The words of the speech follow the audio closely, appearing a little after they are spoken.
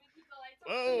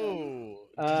Oh,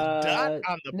 dot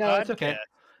on the No, podcast. it's okay.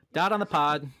 Dot on the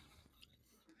pod.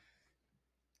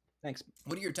 Thanks.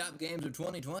 What are your top games of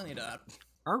 2020, Dot?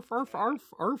 Arf, arf, arf,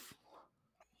 arf.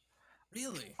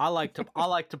 Really? I like to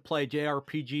play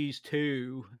JRPGs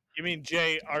too. You mean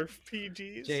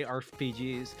JRPGs?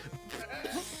 JRPGs.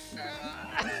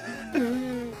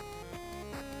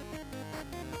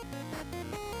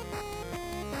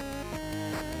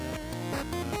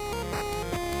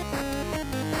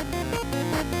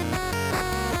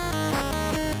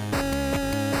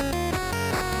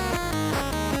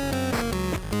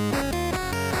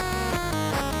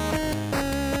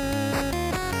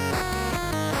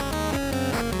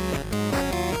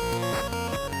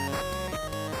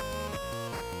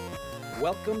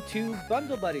 Welcome to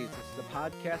Bundle Buddies. This is a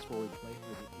podcast where we play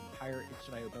through the entire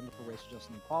itch.io bundle for racial justice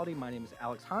and equality. My name is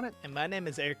Alex Honnett. And my name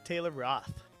is Eric Taylor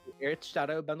Roth. The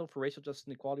itch.io bundle for racial justice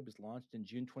and equality was launched in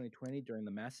June 2020 during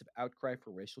the massive outcry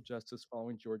for racial justice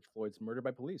following George Floyd's murder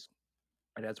by police.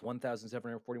 It has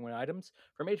 1,741 items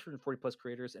from 840 plus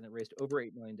creators, and it raised over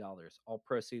 $8 million. All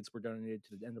proceeds were donated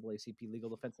to the NAACP Legal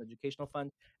Defense and Educational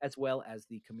Fund, as well as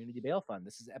the Community Bail Fund.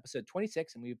 This is episode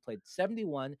 26, and we've played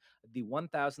 71 of the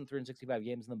 1,365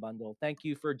 games in the bundle. Thank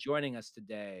you for joining us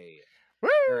today. Woo!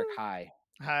 Eric, hi.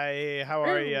 Hi, how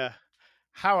are ya?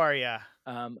 How are ya?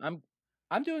 I'm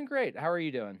doing great. How are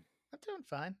you doing? I'm doing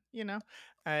fine. You know,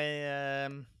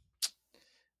 man,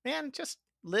 just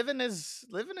living is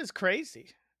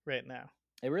crazy right now.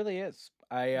 It really is.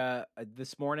 I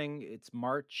this morning it's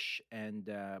March and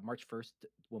March 1st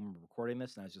when we're recording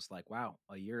this, and I was just like, wow,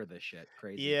 a year of this shit.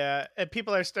 Crazy. Yeah, and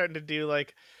people are starting to do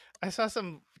like, I saw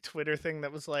some Twitter thing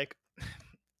that was like,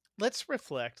 let's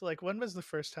reflect. Like, when was the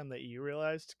first time that you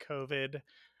realized COVID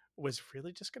was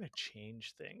really just going to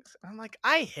change things? And I'm like,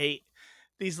 I hate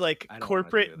these like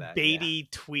corporate baity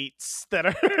tweets that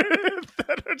are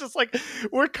that are just like,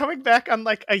 we're coming back on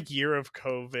like a year of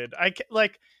COVID.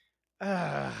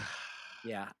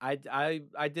 Yeah, I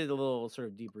did a little sort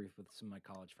of debrief with some of my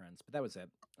college friends, but that was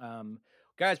it.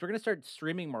 Guys, we're gonna start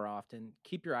streaming more often.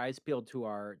 Keep your eyes peeled to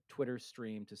our Twitter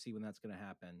stream to see when that's gonna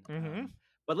happen. Mm-hmm.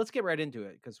 But let's get right into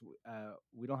it because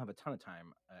we don't have a ton of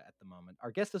time at the moment. Our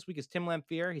guest this week is Tim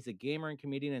Lamphere. He's a gamer and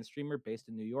comedian and streamer based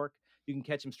in New York. You can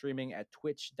catch him streaming at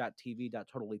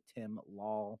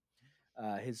twitch.tv/totallytimlol.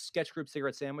 His sketch group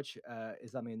Cigarette Sandwich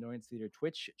is on the Annoyance Theater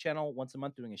Twitch channel once a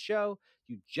month doing a show.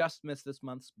 You just missed this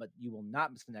month's, but you will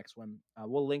not miss the next one.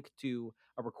 We'll link to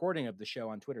a recording of the show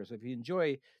on Twitter. So if you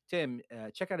enjoy Tim,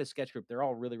 check out his sketch group. They're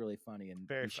all really, really funny, and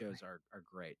these shows are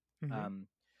great. Mm-hmm.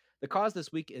 The cause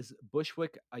this week is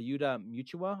Bushwick Ayuda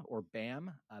Mutua, or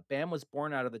BAM. BAM was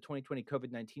born out of the 2020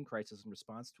 COVID-19 crisis in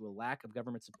response to a lack of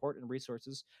government support and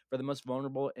resources for the most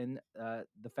vulnerable in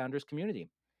the founders'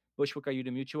 community. Bushwick Ayuda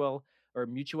Mutua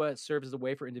serves as a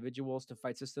way for individuals to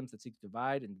fight systems that seek to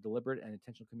divide, and deliberate and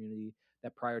intentional community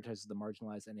that prioritizes the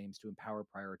marginalized and aims to empower,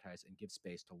 prioritize, and give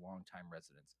space to longtime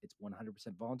residents. It's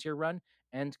 100% volunteer run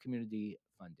and community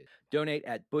funded. Donate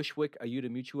at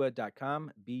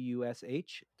bushwickayudamutua.com,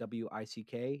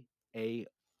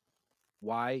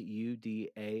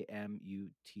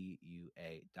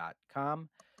 BushwickAyudamutua.com.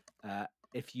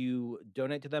 If you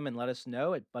donate to them and let us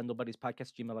know at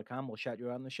bundlebuddyspodcast@gmail.com, we'll shout you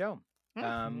out on the show.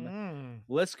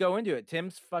 Let's go into it.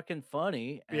 Tim's fucking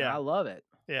funny, and I love it.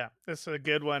 Yeah, it's a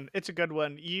good one. It's a good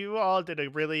one. You all did a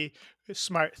really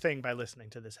smart thing by listening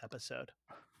to this episode.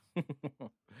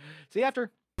 See you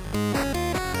after.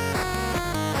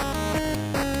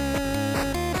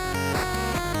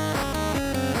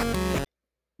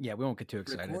 Yeah, we won't get too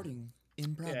excited. Recording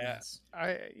in progress.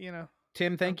 Yeah,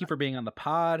 Tim, thank you for being on the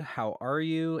pod. How are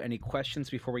you? Any questions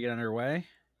before we get underway?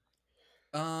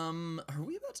 Are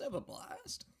we about to have a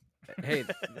blast? Hey,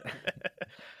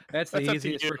 that's the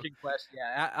easiest freaking question.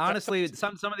 Yeah, honestly,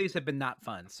 some of these have been not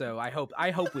fun, so I hope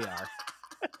we are.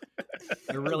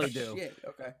 I really do. Shit.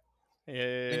 Okay.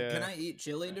 Yeah. And can I eat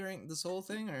chili during this whole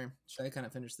thing, or should I kind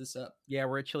of finish this up? Yeah,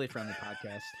 we're a chili-friendly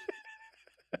podcast.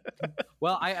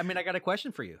 Well, I mean, I got a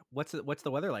question for you. What's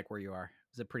the weather like where you are?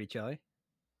 Is it pretty chilly?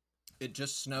 It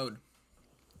just snowed.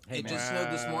 Hey, just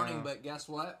snowed this morning, but guess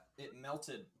what? It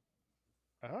melted.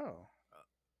 Oh.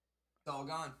 It's all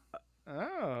gone.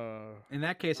 Oh. In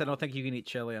that case, I don't think you can eat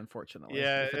chili, unfortunately.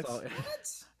 Yeah.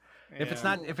 If it's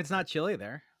not chilly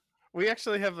there. We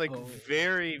actually have like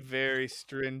very, very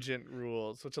stringent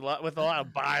rules, with a lot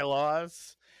of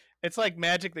bylaws. It's like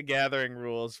Magic the Gathering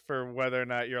rules for whether or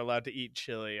not you're allowed to eat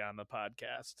chili on the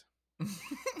podcast.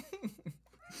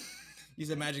 You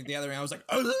said Magic the Gathering. I was like,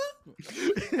 oh,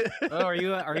 are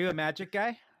you a Magic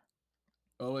guy?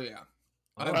 Oh yeah.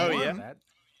 Oh yeah.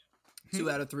 2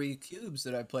 out of 3 cubes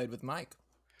that I played with Mike.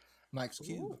 Mike's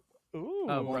Cube. Ooh.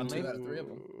 One, 2 out of 3 of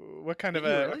them. What kind of Did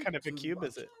you a really? what kind of a Two cube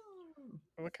is bucks. it?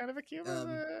 What kind of a cube is Um,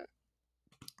 it?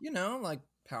 You know, like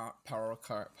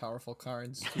powerful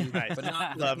cards, cube, Nice. but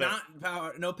not Love it. not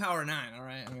power. No power 9. All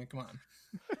right, I mean, come on.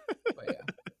 But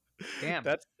yeah, Damn.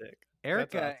 That's sick.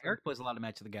 Eric That's awesome. Eric plays a lot of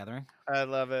Magic the Gathering. I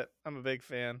love it. I'm a big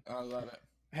fan. I love it.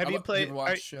 Have you played? Do you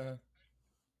ever watch?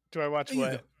 Do I watch you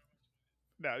what? go.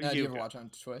 No, Do you you ever go. watch on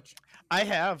Twitch? I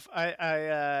have.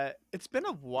 I it's been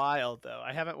a while though.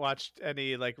 I haven't watched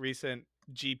any like recent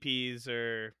GPs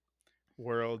or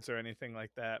Worlds or anything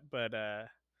like that. But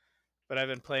I've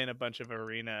been playing a bunch of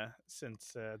Arena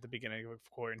since the beginning of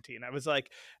quarantine. I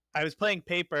was playing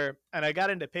Paper, and I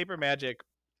got into Paper Magic.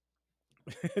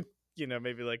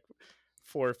 Maybe like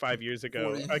 4 or 5 years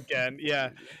ago. 40. Again, yeah,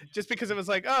 just because it was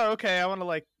like, oh, okay, I want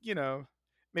to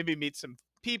maybe meet some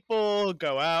people,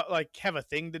 go out, like have a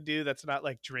thing to do that's not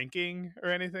like drinking or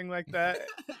anything like that.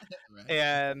 Right.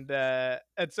 and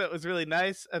so it was really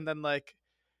nice. And then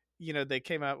they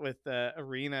came out with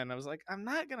Arena, and I was like, I'm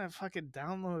not gonna fucking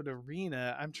download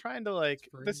Arena. I'm trying to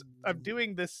I'm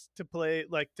doing this to play,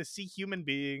 like, to see human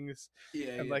beings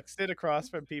and like sit across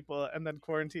from people. And then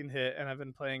quarantine hit, and I've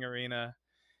been playing Arena,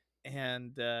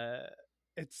 and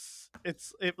it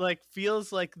like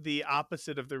feels like the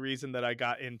opposite of the reason that I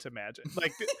got into Magic.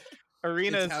 Like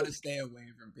Arena It's is how to stay away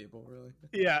from people, really.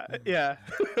 yeah.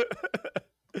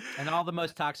 And all the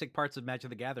most toxic parts of Magic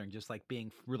the Gathering, just like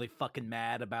being really fucking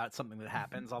mad about something that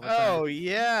happens all the time. Oh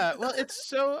yeah. Well, it's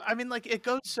so, I mean, like, it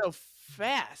goes so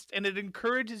fast, and it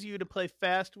encourages you to play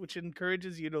fast, which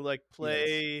encourages you to like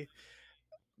play,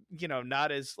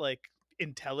 not as like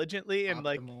intelligently, and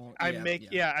like Optimal. I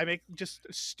make just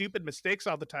stupid mistakes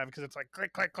all the time because it's like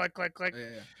click click click click click,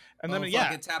 Yeah. and then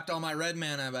I tapped all my red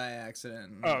mana by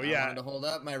accident. Oh, yeah. I wanted to hold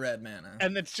up my red mana.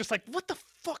 and it's just like, what the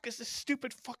fuck is this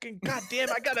stupid fucking goddamn?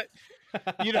 I gotta,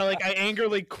 like, I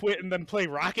angrily quit and then play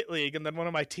Rocket League, and then one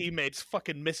of my teammates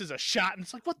fucking misses a shot, and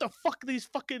it's like, what the fuck are these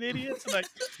fucking idiots? And I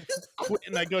quit,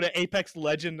 and I go to Apex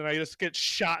Legend, and I just get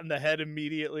shot in the head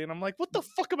immediately, and I'm like, what the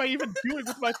fuck am I even doing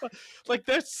with my like,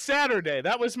 that's Saturday.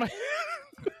 That was my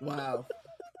Wow.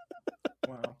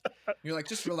 You're like,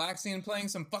 just relaxing and playing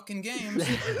some fucking games.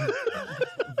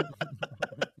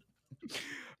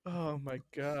 Oh my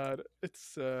god,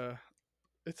 it's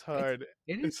hard.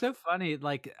 It is so funny.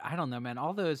 Like, I don't know, man.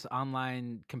 All those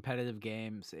online competitive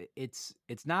games, it's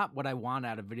not what I want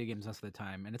out of video games most of the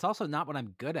time, and it's also not what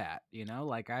I'm good at.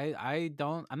 Like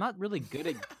I'm not really good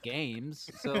at games,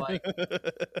 so like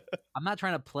I'm not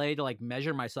trying to play to like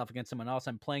measure myself against someone else.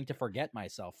 I'm playing to forget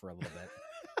myself for a little bit.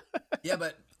 Yeah,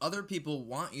 but other people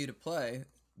want you to play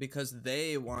because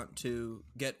they want to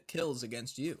get kills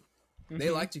against you. They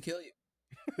like to kill you.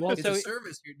 Well, It's a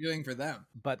service you're doing for them.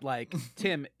 But like,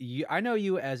 Tim, I know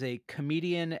you as a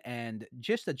comedian and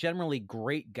just a generally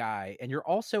great guy, and you're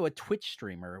also a Twitch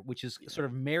streamer, which is sort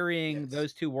of marrying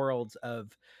those two worlds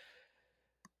of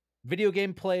video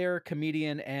game player,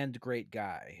 comedian, and great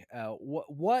guy.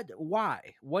 Why?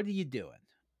 What are you doing?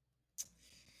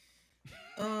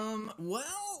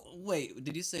 Well, wait.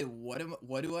 Did you say what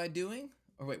do I doing?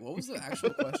 Or wait, what was the actual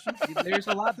question? There's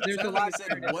a lot. There's a Sounded lot. like you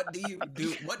said, what do you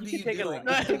do? What do you take it do?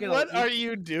 away. What are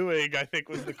you doing? I think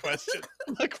was the question.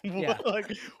 Like, Yeah.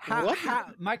 like How, what?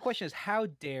 my question is, how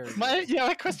dare you?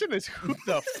 My question is, who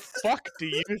the fuck do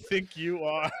you think you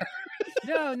are?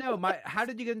 No. How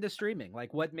did you get into streaming?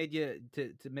 Like, what made you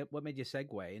what made you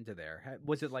segue into there?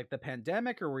 Was it like the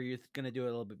pandemic, or were you going to do it a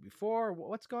little bit before?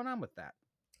 What's going on with that?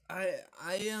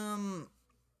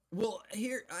 Well,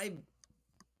 here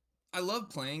I love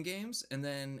playing games, and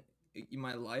then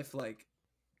my life like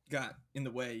got in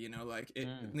the way, like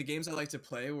the games I like to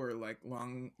play were like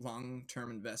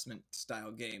long-term investment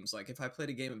style games. Like if I played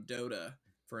a game of Dota,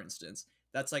 for instance,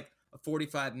 that's like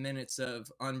 45 minutes of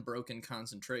unbroken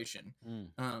concentration.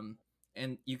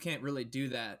 And you can't really do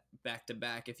that back to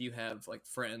back if you have like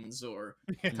friends or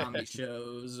comedy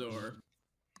shows or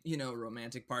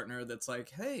romantic partner that's like,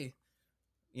 hey,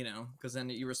 because then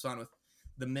you respond with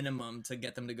the minimum to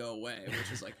get them to go away,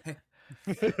 which is like, hey,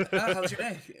 how was your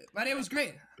day? My day was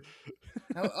great.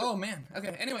 Oh man,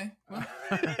 okay. Anyway, well,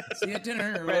 see you at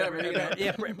dinner or whatever.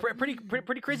 Yeah,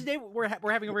 pretty crazy day we're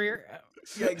having over here.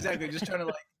 Yeah, exactly. Just trying to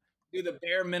like do the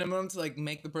bare minimum to like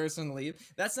make the person leave.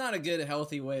 That's not a good,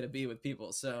 healthy way to be with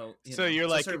people. So you're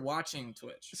like, I started watching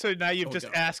Twitch. So now you've just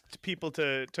asked people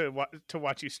to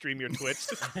watch you stream your Twitch.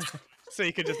 So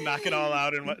you can just knock it all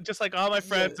out, and just like all my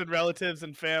friends and relatives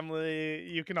and family,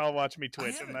 you can all watch me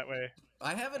Twitch in that way.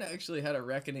 I haven't actually had a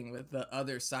reckoning with the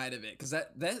other side of it, because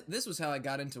this was how I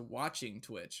got into watching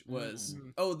Twitch. Was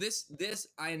this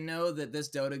I know that this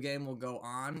Dota game will go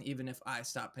on even if I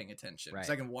stop paying attention, because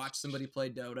I can watch somebody play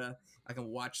Dota. I can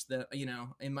watch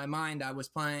in my mind I was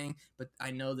playing, but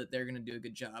I know that they're gonna do a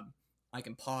good job. I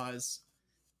can pause,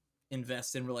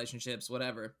 invest in relationships,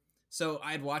 whatever. So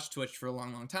I'd watched Twitch for a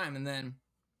long time, and then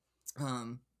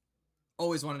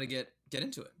always wanted to get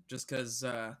into it, just because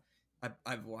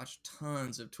I've watched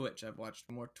tons of Twitch. I've watched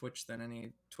more Twitch than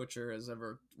any Twitcher has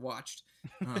ever watched.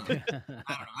 I don't know.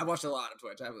 I watched a lot of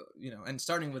Twitch. And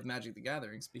starting with Magic the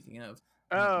Gathering. Speaking of.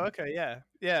 Oh, okay,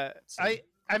 yeah. So.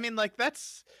 I mean, like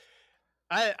that's.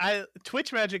 I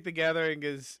Twitch Magic the Gathering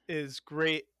is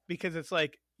great because it's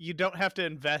like you don't have to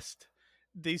invest.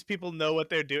 These people know what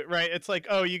they're doing, right? It's like,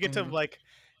 oh, you get to like,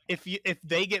 if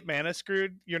they get mana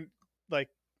screwed, you're like.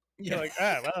 You're like,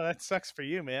 well, that sucks for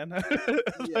you, man.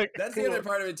 Like, that's cool. The other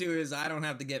part of it too, is I don't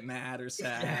have to get mad or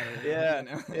sad.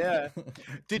 Or, yeah.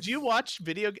 Did you watch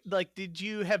did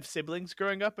you have siblings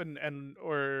growing up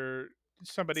or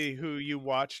somebody who you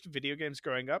watched video games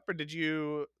growing up, or did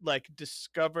you like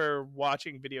discover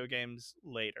watching video games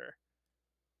later?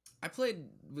 I played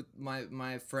with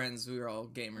my friends. We were all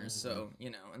gamers, so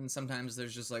and sometimes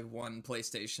there's just like one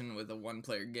PlayStation with a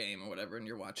one-player game or whatever, and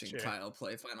you're watching Kyle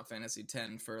play Final Fantasy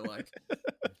X for like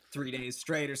 3 days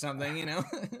straight or something,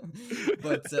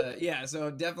 But so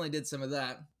definitely did some of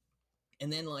that,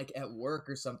 and then like at work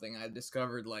or something, I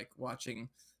discovered like watching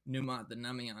Numot the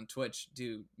Nummy on Twitch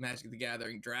do Magic the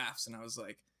Gathering drafts, and I was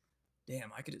like,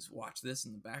 damn, I could just watch this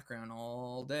in the background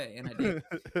all day, and I did.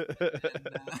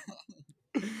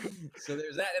 So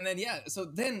there's that, and then so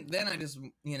then I just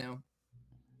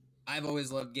I've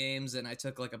always loved games, and I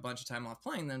took like a bunch of time off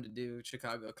playing them to do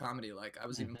Chicago comedy. Like I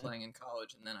was even playing in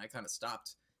college, and then I kind of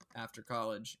stopped after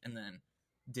college, and then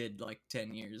did like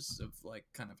 10 years of like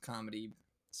kind of comedy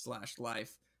 /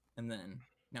 life, and then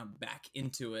now back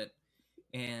into it,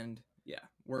 and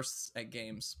worse at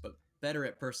games but better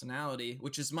at personality,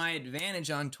 which is my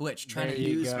advantage on Twitch, trying to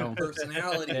use my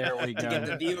personality to get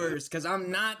the viewers, because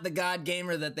I'm not the god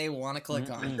gamer that they want to click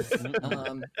on.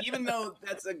 Even though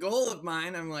that's a goal of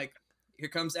mine, I'm like, here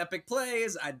comes epic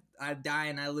plays, I die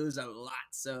and I lose a lot,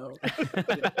 so I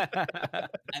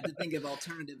have to think of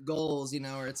alternative goals,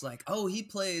 where it's like, oh, he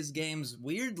plays games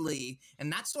weirdly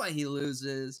and that's why he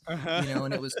loses,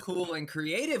 and it was cool and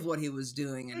creative what he was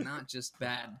doing and not just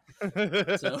bad.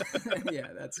 So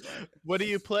that's fine. What do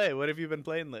you play? What have you been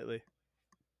playing lately?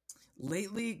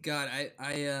 God,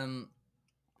 I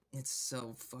it's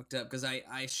so fucked up, because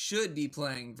I should be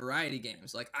playing variety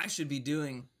games. Like I should be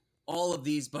doing all of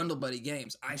these Bundle Buddy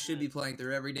games. I should be playing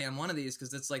through every damn one of these,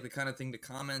 because it's like the kind of thing to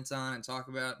comment on and talk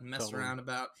about and mess around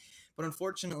about. But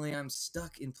unfortunately, I'm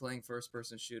stuck in playing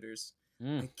first-person shooters.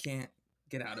 I can't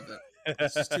get out of it.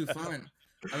 It's just too fun.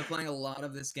 I've been playing a lot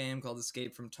of this game called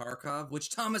Escape from Tarkov, which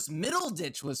Thomas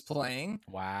Middleditch was playing.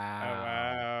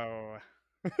 Wow.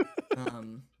 Oh, wow.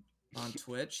 On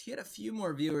Twitch. He had a few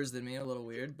more viewers than me, a little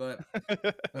weird, but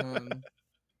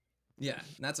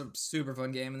that's a super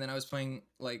fun game. And then I was playing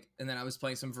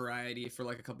some variety for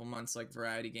like a couple months, like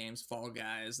variety games, Fall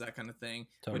Guys, that kind of thing,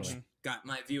 which got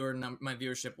my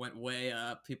viewership went way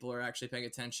up. People are actually paying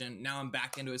attention. Now I'm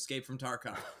back into Escape from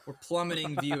Tarkov. We're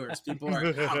plummeting viewers. People are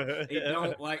out. They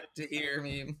don't like to hear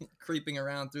me creeping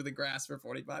around through the grass for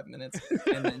 45 minutes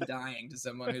and then dying to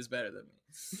someone who's better than me.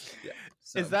 Yeah.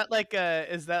 So. Is that like a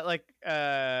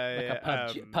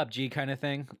PUBG kind of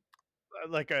thing?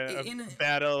 Like a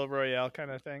battle royale kind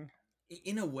of thing,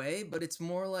 in a way, but it's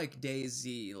more like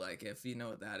DayZ. Like, if you know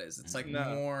what that is, it's like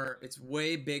more. It's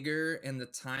way bigger, and the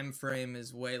time frame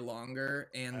is way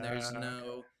longer, and there's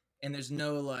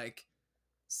no like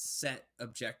set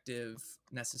objective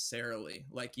necessarily.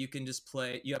 Like, you can just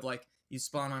play. You have like you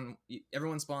spawn on.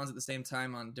 Everyone spawns at the same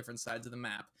time on different sides of the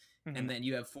map, and then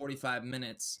you have 45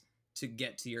 minutes to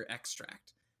get to your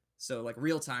extract. So like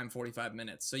real time 45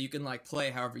 minutes. So you can like play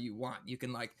however you want. You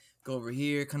can like go over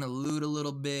here, kind of loot a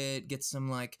little bit, get some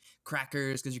like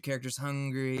crackers because your character's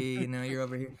hungry. You're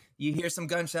over here. You hear some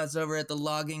gunshots over at the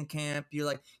logging camp.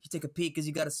 You take a peek because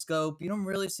you got a scope. You don't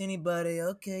really see anybody.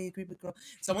 Okay, you creep across.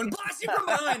 Someone blasts you from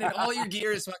behind and all your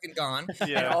gear is fucking gone.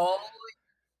 Yeah.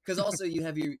 Because also you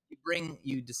have you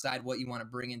decide what you want to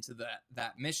bring into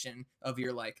that mission of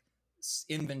your like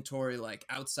inventory. Like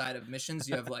outside of missions,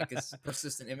 you have like a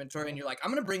persistent inventory, and you're like,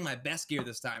 I'm gonna bring my best gear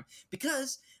this time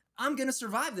because I'm gonna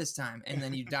survive this time. And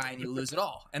then you die and you lose it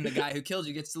all, and the guy who killed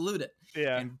you gets to loot it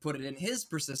and put it in his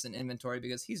persistent inventory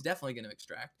because he's definitely gonna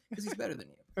extract because he's better than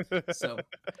you. So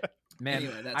man,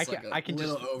 anyway, that's I can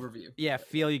little just overview. Yeah,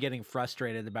 feel you getting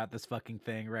frustrated about this fucking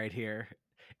thing right here.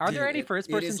 Are there Dude, any it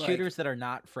first-person is like shooters that are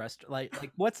not like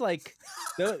what's like,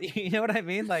 you know what I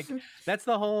mean? Like that's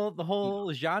the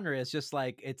whole genre is just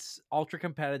like it's ultra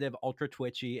competitive, ultra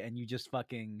twitchy, and you just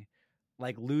fucking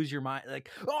like lose your mind,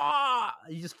 like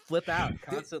you just flip out Th-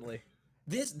 constantly.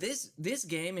 this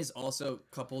game is also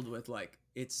coupled with like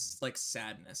it's like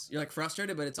sadness. You're like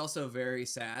frustrated, but it's also very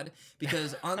sad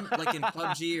because on like in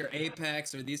PUBG or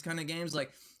Apex or these kind of games,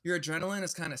 like your adrenaline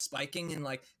is kind of spiking and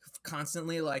like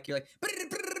constantly like you're like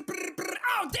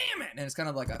oh damn it, and it's kind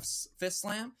of like a fist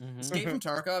slam. Escape from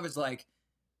Tarkov is like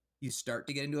you start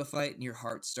to get into a fight and your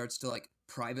heart starts to like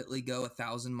privately go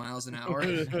 1,000 miles an hour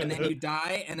and then you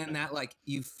die and then that like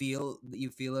you feel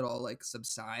it all like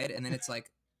subside and then it's like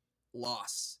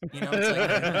loss, you know, it's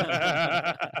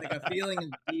like a feeling of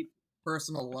deep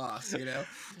personal loss, you know,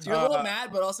 so you're a little mad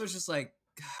but also it's just like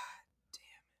god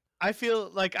I feel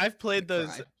like I've played damn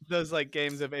it, those like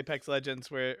games of Apex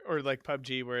Legends where or like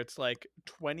PUBG where it's like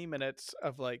 20 minutes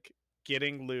of like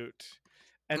getting loot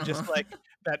and just like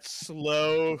that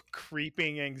slow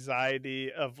creeping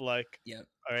anxiety of like yep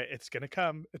all right, it's gonna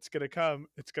come, it's gonna come,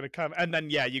 it's gonna come, and then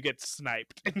yeah, you get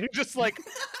sniped, and you're just like,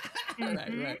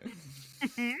 right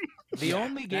The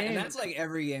only game and that's like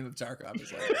every game of Tarkov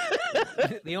is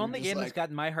like the only just game that's like-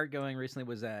 gotten my heart going recently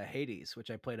was Hades,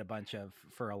 which I played a bunch of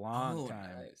for a long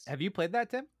time. Nice. Have you played that,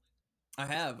 Tim? I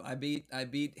have. I beat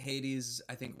Hades.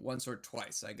 I think once or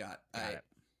twice. I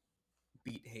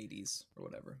beat Hades or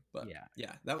whatever. But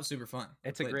yeah, that was super fun.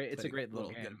 It's a great little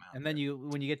game. And then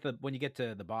when you get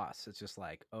to the boss, it's just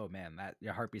like, oh man, that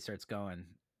your heartbeat starts going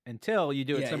until you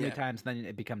do it so many times, then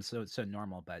it becomes so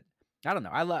normal. But I don't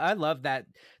know. I love that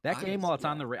game while it's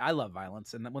on the. I love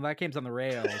violence, and when that game's on the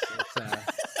rails, it's.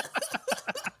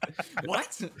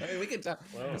 What? I mean, we could talk.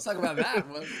 Let's talk about that.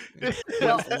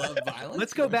 Well, love violence.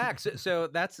 Let's go back. So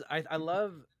that's I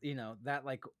love that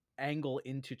like angle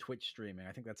into Twitch streaming.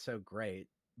 I think that's so great.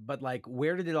 But like,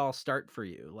 where did it all start for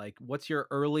you? Like, what's your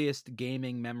earliest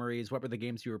gaming memories? What were the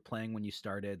games you were playing when you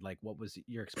started? Like, what was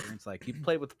your experience like? You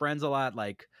played with friends a lot.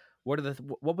 Like, what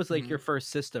was like your first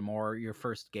system or your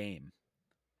first game?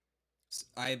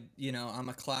 I'm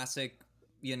a classic.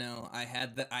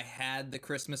 I had the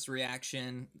Christmas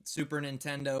reaction. Super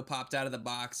Nintendo popped out of the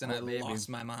box, and lost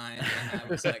my mind. And I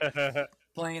was like,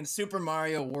 playing Super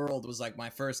Mario World was like my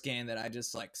first game that I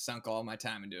just like sunk all my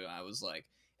time into. I was like,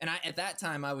 and at that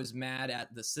time I was mad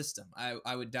at the system.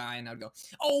 I would die and I'd go,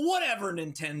 oh whatever,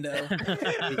 Nintendo.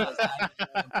 Because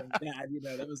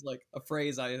that was like a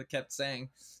phrase I kept saying.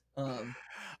 I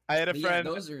had a friend,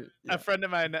 a friend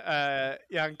of mine,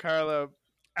 Giancarlo.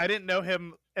 I didn't know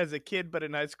him as a kid, but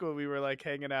in high school we were like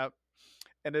hanging out,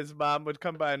 and his mom would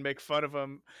come by and make fun of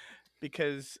him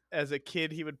because as a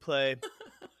kid he would play,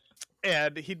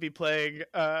 and he'd be playing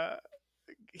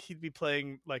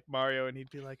like Mario, and he'd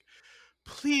be like,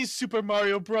 "Please, Super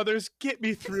Mario Brothers, get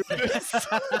me through this."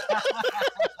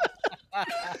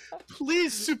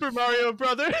 Please, Super Mario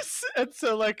Brothers. And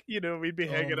so like, we'd be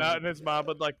hanging out and his mom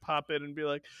would like pop in and be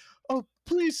like, "Oh,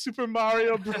 please, Super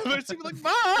Mario Brothers." He'd be like,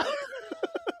 "Mom."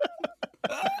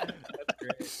 That's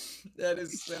great. That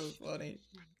is so funny.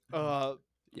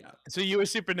 Yeah. So you were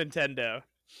Super Nintendo.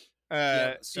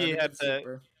 You had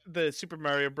the Super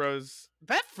Mario Bros.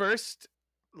 That first,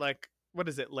 like, what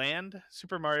is it? Land?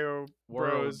 Super Mario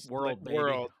Bros.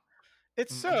 World.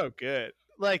 It's so good.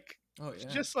 Like,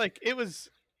 just like it was.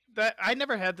 That I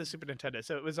never had the Super Nintendo,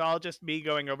 so it was all just me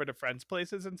going over to friends'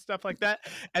 places and stuff like that.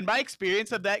 And my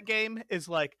experience of that game is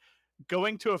like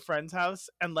going to a friend's house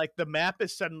and like the map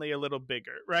is suddenly a little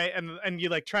bigger, right? And you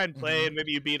like try and play and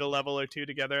maybe you beat a level or two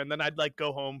together, and then I'd like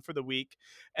go home for the week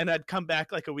and I'd come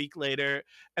back like a week later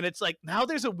and it's like now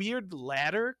there's a weird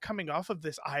ladder coming off of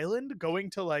this island going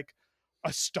to like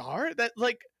a star that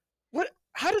like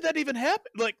how did that even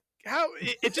happen? Like how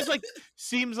it just like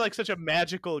seems like such a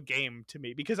magical game to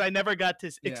me because I never got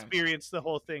to experience the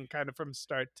whole thing kind of from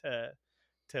start to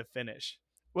finish.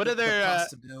 What other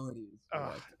possibilities?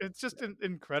 It's just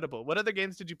incredible. What other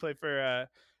games did you play for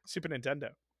Super Nintendo?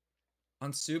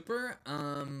 On Super,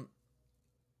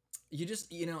 you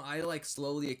just I like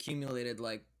slowly accumulated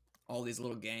like all these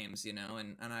little games,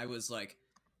 and I was like,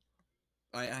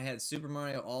 I had Super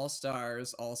Mario All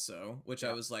Stars also, which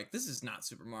I was like, this is not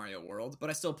Super Mario World, but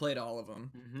I still played all of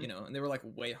them, and they were like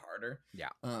way harder. Yeah.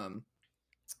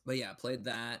 But yeah, played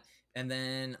that, and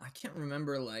then I can't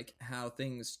remember like how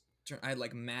things. I had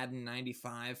like Madden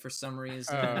 95 for some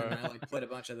reason, and I like played a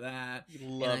bunch of that.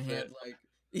 Love it.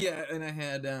 And I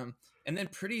had and then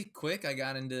pretty quick I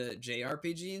got into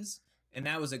JRPGs, and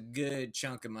that was a good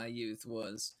chunk of my youth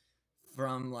was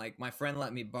from like my friend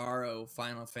let me borrow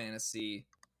Final Fantasy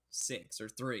 6 or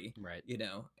 3, right?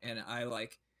 And I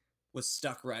like was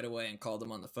stuck right away and called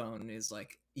him on the phone, and he's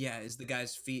like, "Yeah, is the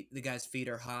guy's feet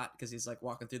are hot because he's like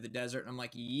walking through the desert." And I'm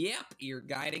like, "Yep, you're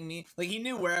guiding me." Like he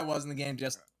knew where I was in the game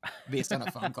just based on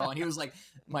a phone call, and he was like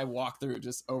my walkthrough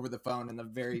just over the phone in the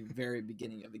very very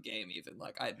beginning of the game. Even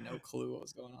like I had no clue what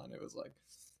was going on. It was like,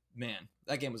 man,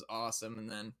 that game was awesome.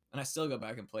 And I still go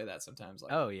back and play that sometimes.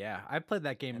 Like, Oh yeah, I played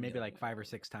that game I'm maybe never like gonna 5 or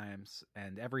 6 times,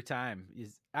 and every time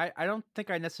is I don't think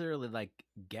I necessarily like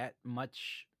get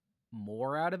much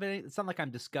more out of it. It's not like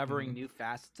I'm discovering Mhm. new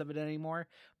facets of it anymore,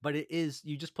 but it is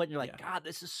you just play it and you're like, Yeah. God,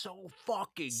 this is so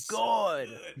fucking So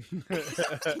good.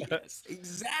 good. Yes,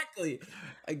 exactly.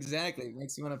 Exactly. It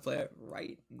makes you want to play it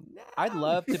right now. I'd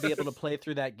love to be able to play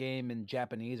through that game in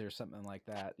Japanese or something like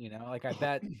that, you know? Like I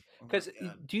bet Oh my because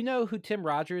God. do you know who Tim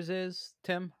Rogers is,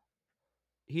 Tim?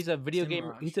 He's a video Tim game.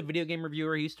 Raj. He's a video game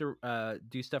reviewer. He used to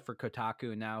do stuff for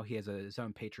Kotaku, and now he has his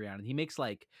own Patreon. And he makes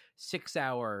like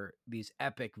 6-hour these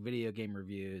epic video game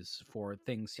reviews for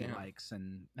things he Damn. likes,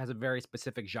 and has a very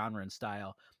specific genre and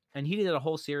style. And he did a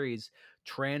whole series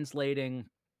translating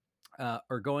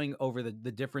or going over the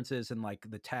differences in like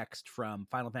the text from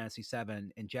Final Fantasy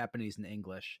VII in Japanese and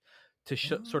English to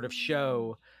sort of Oh.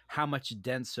 show how much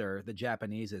denser the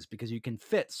Japanese is, because you can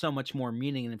fit so much more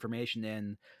meaning and information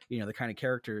in, you know, the kind of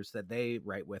characters that they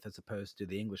write with as opposed to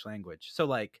the English language. So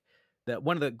like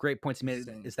one of the great points he made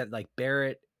Insane. is that like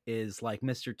Barrett is like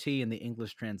Mr. T in the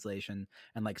English translation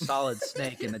and like Solid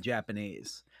Snake in the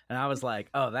Japanese. And I was like,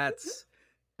 oh, that's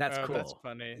Oh, cool. that's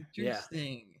funny. Yeah.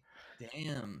 Interesting.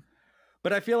 Damn.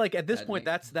 But I feel like at this That point,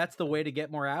 makes- that's the way to get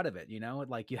more out of it. You know,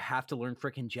 like you have to learn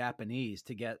freaking Japanese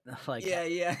to get like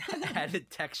yeah.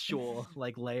 added textual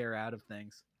like layer out of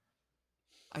things.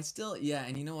 I still, yeah,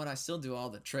 and you know what? I still do all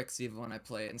the tricks even when I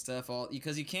play it and stuff. All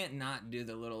because you can't not do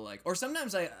the little like, or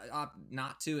sometimes I opt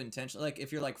not to intentionally. Like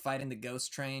if you're like fighting the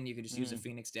ghost train, you could just use a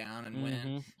Phoenix down and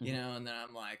win, you know. And then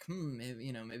I'm like,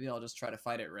 maybe I'll just try to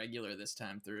fight it regular this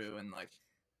time through, and like,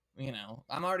 you know,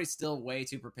 I'm already still way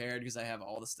too prepared because I have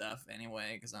all the stuff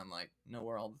anyway. Because I'm like, know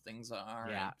where all the things are.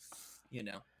 Yeah. And, you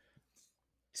know,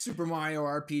 Super Mario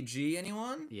RPG.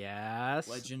 Anyone? Yes.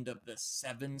 Legend of the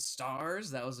Seven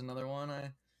Stars. That was another one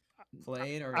I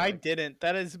played. Or I like, didn't.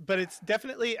 That is, but it's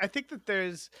definitely. I think that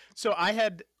there's. So I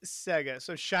had Sega.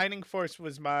 So Shining Force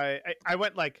was my. I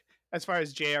went like as far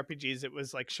as JRPGs. It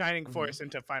was like Shining Force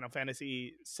into Final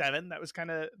Fantasy VII. That was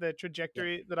kind of the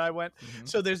trajectory that I went. Mhm.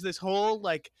 So there's this whole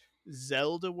like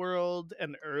Zelda world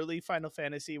and early Final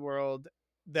Fantasy world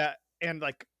that, and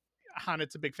like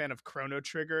Hanet's a big fan of Chrono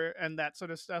Trigger and that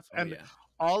sort of stuff. Oh, And yeah.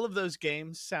 all of those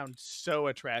games sound so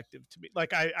attractive to me.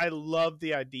 Like I love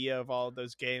the idea of all of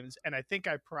those games, and I think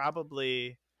I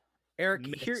probably Eric,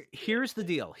 missed here's the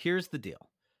deal. Here's the deal.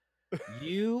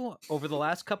 You over the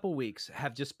last couple weeks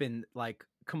have just been like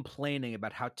complaining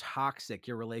about how toxic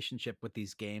your relationship with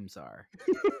these games are.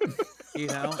 You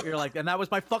know, you're like, and that was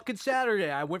my fucking Saturday.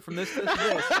 I went from this to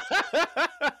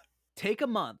this. Take a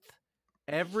month.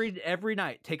 Every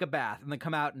night, take a bath, and then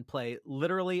come out and play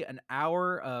literally an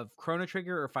hour of Chrono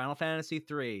Trigger or Final Fantasy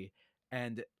 3,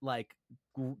 and like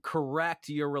correct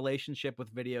your relationship with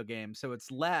video games. So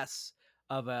it's less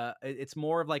of it's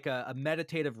more of like a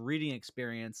meditative reading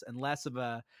experience, and less of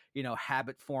a, you know,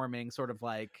 habit forming sort of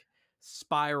like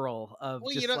spiral of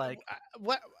Well, just you know like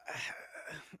what?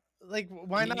 Like,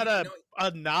 why You not need-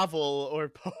 a novel or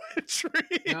poetry?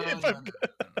 No, if no, I'm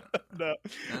no.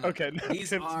 No. Okay, no, These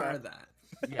Tim's are not. that.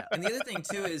 yeah. And the other thing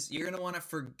too is you're gonna want to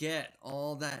forget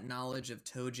all that knowledge of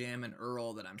Toe Jam and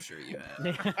Earl that I'm sure you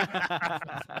have.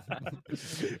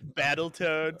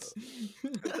 Battletoads.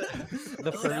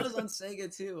 The That was on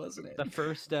Sega too, wasn't it? The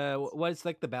first what's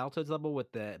like the Battletoads level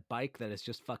with the bike that is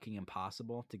just fucking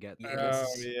impossible to get through. Yes.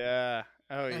 Oh yeah.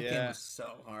 Oh That game yeah. was so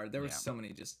hard. There were Yeah. so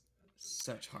many just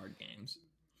such hard games.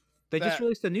 They just That-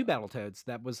 released a new Battletoads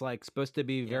that was like supposed to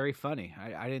be Yeah. very funny.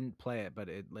 I didn't play it, but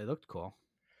it looked cool.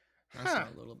 I saw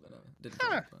a little bit of it. Didn't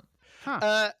play it,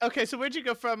 but Okay, so where'd you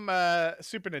go from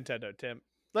Super Nintendo, Tim?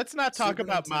 Let's not talk Super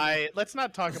about Nintendo. let's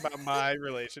not talk about my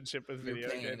relationship with Your video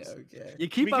pain, games. okay. You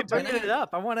keep We on could talk- bringing it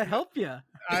up. I want to help you.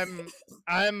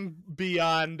 I'm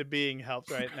beyond being helped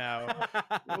right now.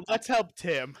 Well, let's help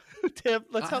Tim. Tim,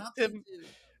 let's help Tim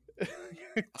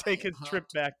take his trip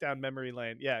back down memory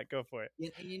lane. Yeah, go for it.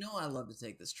 And you know I love to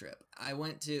take this trip. I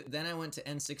went to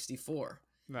N64,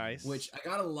 Nice. which I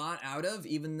got a lot out of,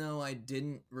 even though I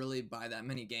didn't really buy that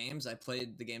many games. I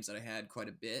played the games that I had quite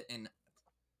a bit, and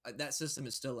that system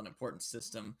is still an important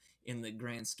system in the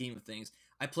grand scheme of things.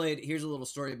 I played. Here's a little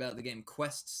story about the game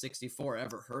Quest 64.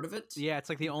 Ever heard of it? Yeah, it's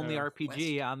like the only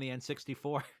RPG on the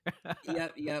N64.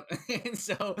 Yep. And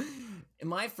so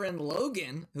my friend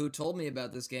Logan, who told me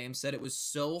about this game, said it was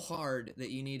so hard that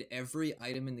you need every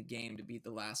item in the game to beat the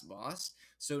last boss.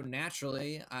 So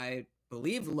naturally, I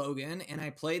believed Logan and I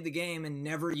played the game and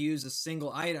never used a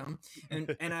single item.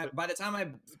 And by the time I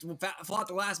fought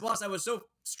the last boss, I was so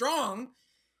strong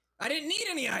I didn't need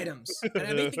any items, and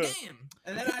I beat the game.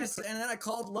 And then I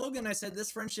called Logan. I said, "This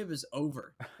friendship is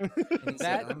over."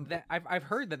 I've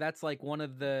heard that's like one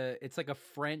of the. It's like a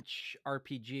French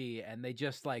RPG, and they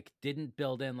just like didn't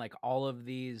build in like all of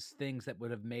these things that would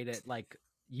have made it like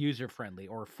user friendly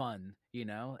or fun. You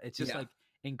know, it's just like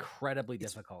incredibly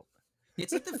difficult.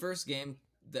 It's like the first game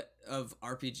of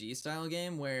RPG style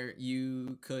game where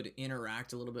you could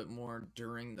interact a little bit more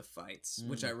during the fights,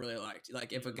 which I really liked.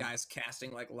 Like if a guy's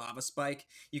casting like lava spike,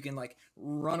 you can like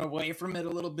run away from it a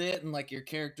little bit, and like your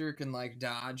character can like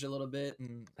dodge a little bit,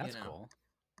 and that's cool.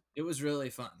 It was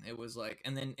really fun. It was like,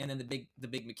 and then the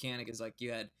big mechanic is like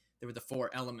there were the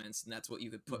 4 elements, and that's what you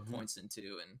could put points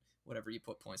into, and whatever you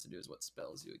put points into is what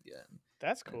spells you would get.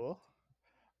 That's cool.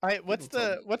 All right, what's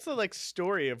the like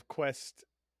story of Quest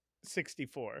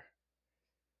 64?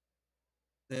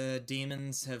 The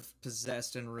demons have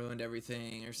possessed and ruined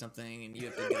everything or something, and you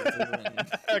have to go through and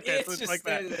okay, it's so just like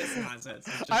that. It's nonsense.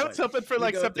 I was hoping for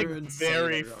like something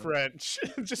very French.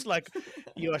 Just like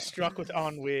you are struck with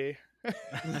ennui.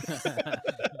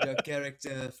 Your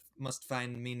character must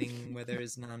find meaning where there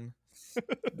is none.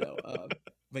 No,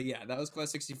 but yeah, that was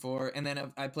Quest 64, and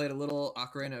then I played a little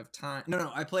Ocarina of Time.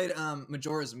 No, I played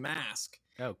Majora's Mask.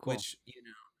 Oh, cool. Which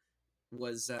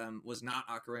was not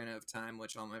Ocarina of Time,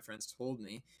 which all my friends told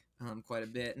me quite a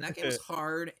bit. And that game was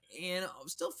hard and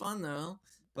still fun though,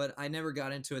 but I never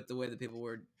got into it the way that people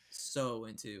were so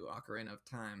into Ocarina of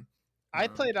Time. I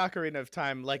played Ocarina of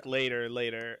Time like later.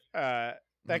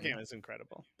 That game is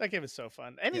incredible. That game is so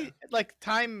fun. Any like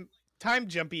time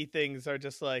jumpy things are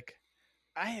just like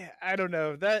I don't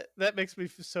know. That makes me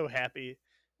so happy.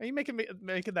 Are you making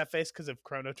that face because of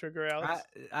Chrono Trigger, Alex?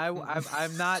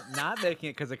 I'm not making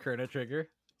it because of Chrono Trigger.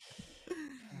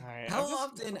 Right, how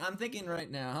often? I'm thinking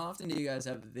right now. How often do you guys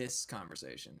have this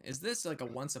conversation? Is this like a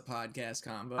once a podcast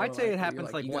combo? I'd say it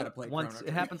happens like once.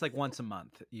 It happens like once a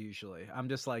month usually. I'm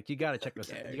just like, you got to check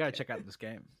this. You got to check out this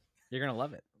game. You're gonna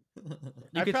love it.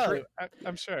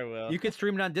 I'm sure I will. You could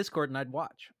stream it on Discord and I'd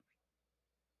watch.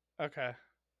 Okay.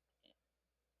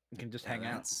 You can just hang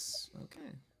out.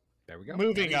 Okay. There we go.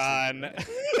 Moving on.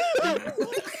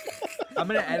 I'm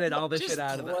gonna edit all this shit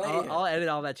out of the. I'll edit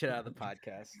all that shit out of the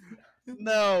podcast.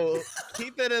 No,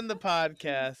 keep it in the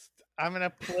podcast. I'm gonna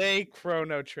play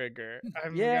Chrono Trigger.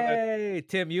 Yay,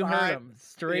 Tim! You heard him.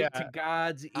 Straight to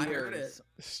God's ears.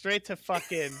 Straight to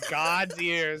fucking God's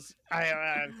ears.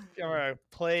 I'm gonna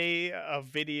play a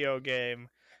video game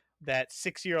that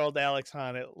 6-year-old Alex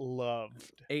Honnett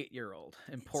loved. 8-year-old.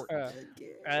 Important.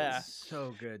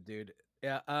 So good, dude.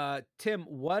 Yeah, Tim,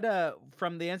 what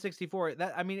from the N64?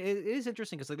 That I mean, it is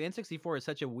interesting because like the N64 is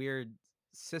such a weird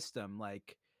system.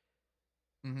 Like,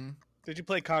 did you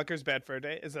play Conker's Bad Fur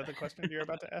Day? Is that the question you're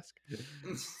about to ask?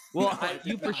 Well,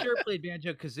 you for sure played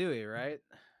Banjo Kazooie, right?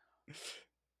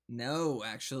 No,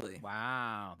 actually.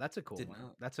 Wow, that's a cool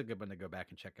one. That's a good one to go back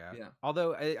and check out. Yeah.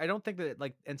 Although I don't think that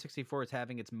like N64 is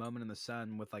having its moment in the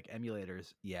sun with like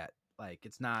emulators yet. Like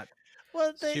it's not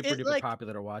super duper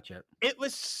popular to watch it. It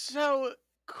was so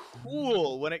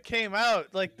cool when it came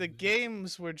out. Like the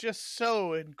games were just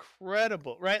so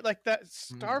incredible, right? Like that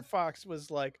Star Fox was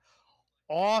like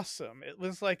awesome. It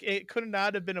was like it could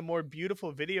not have been a more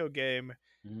beautiful video game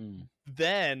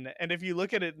then. And if you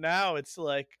look at it now, it's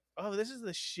like, oh, this is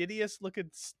the shittiest looking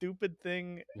stupid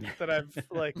thing that I've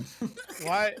like.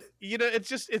 Why? You know,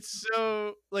 it's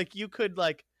so like you could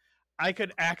like. I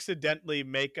could accidentally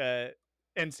make a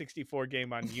N64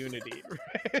 game on Unity,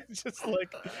 right? Just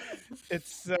like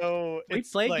it's so. We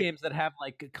play games that have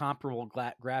like comparable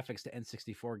graphics to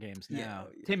N64 games now.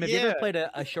 Yeah. Tim, have you ever played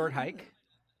a short hike?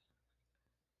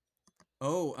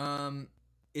 Oh,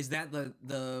 is that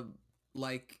the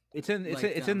like? It's in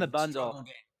the bundle.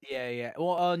 Yeah.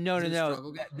 Well, no.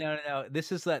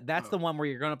 This is that's the one where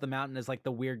you're going up the mountain as like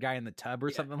the weird guy in the tub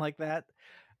or something like that.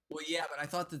 Well, yeah, but I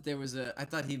thought that I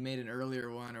thought he made an earlier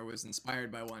one or was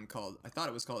inspired by one I thought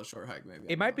it was called A Short Hike, maybe.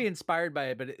 It might be inspired by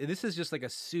it, but this is just like a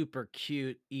super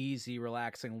cute, easy,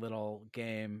 relaxing little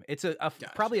game. It's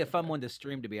probably a fun one to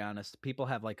stream, to be honest. People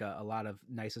have like a lot of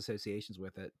nice associations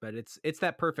with it, but it's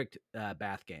that perfect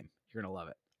bath game. You're going to love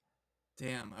it.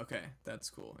 Damn, okay, that's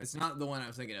cool. It's not the one I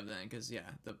was thinking of then, because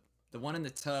the one in the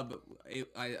tub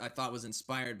I thought was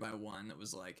inspired by one that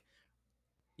was like,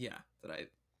 yeah, that I,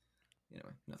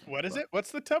 nothing. What is but it?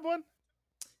 What's the tub one?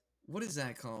 What is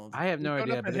that called? I have no Going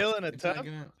idea, up a but hill in a You're tub?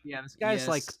 talking about- yeah, this guy's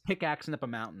like Yes. pickaxing up a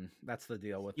mountain. That's the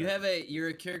deal with You it. you're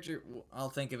a character. I'll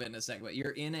think of it in a second. But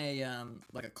you're in a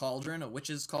like a cauldron, a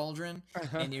witch's cauldron,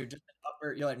 and you're just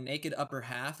you're like naked upper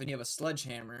half, and you have a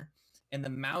sledgehammer, and the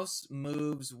mouse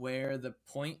moves where the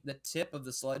tip of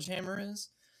the sledgehammer is,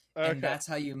 and that's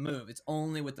how you move. It's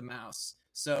only with the mouse.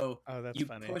 So Oh, that's you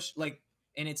funny. push like,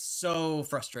 and it's so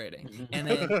frustrating. And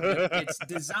then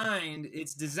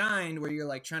it's designed where you're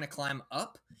like trying to climb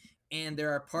up, and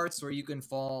there are parts where you can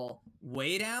fall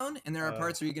way down, and there are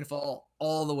parts where you can fall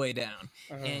all the way down.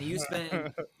 And you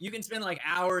can spend like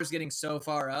hours getting so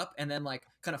far up, and then like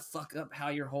kind of fuck up how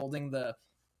you're holding the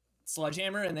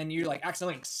sledgehammer, and then you like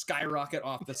accidentally skyrocket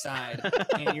off the side,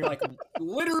 and you're like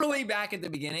literally back at the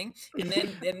beginning, and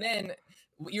then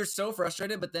you're so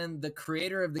frustrated, but then the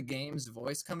creator of the game's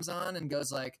voice comes on and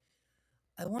goes like,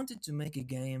 I wanted to make a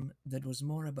game that was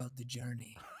more about the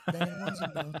journey than it was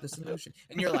about the solution.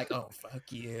 And you're like, oh,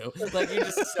 fuck you. Like, you're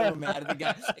just so mad at the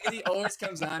guy. Because he always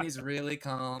comes on, he's really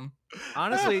calm.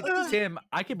 Honestly, Tim,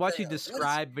 I could watch you What is-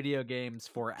 describe video games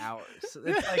for hours.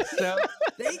 It's like so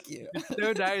Thank you. it's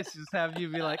so nice to just have you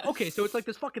be like, okay, so it's like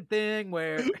this fucking thing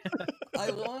where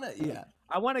I want it. Yeah.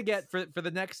 I want to get for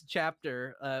the next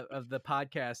chapter of the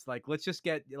podcast, like let's just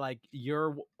get like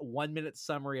your 1 minute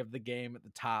summary of the game at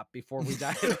the top before we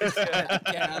dive into it.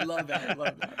 Yeah, I love that. I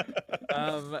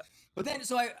love that. But then,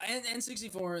 so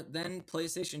N64, then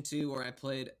PlayStation 2, where I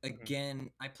played again.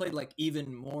 I played like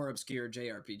even more obscure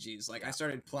JRPGs. Like I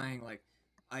started playing like,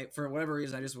 for whatever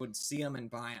reason, I just would see them and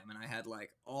buy them, and I had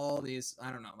like all these.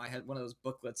 I don't know. I had one of those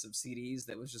booklets of CDs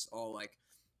that was just all like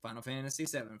Final Fantasy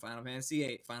 7, Final Fantasy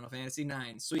 8, Final Fantasy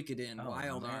 9, Suikoden,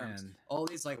 Wild Arms, all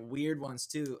these like weird ones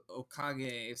too.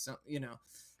 Okage, so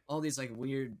all these like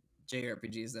weird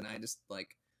JRPGs that I just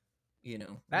like.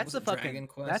 That's the fucking Dragon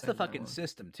Quest? that's I the don't know. fucking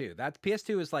system too. That's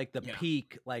PS2 is like the Yeah.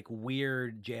 peak like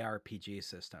weird JRPG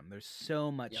system. There's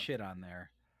so much Yep. shit on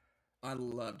there. I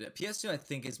loved it. PS2, I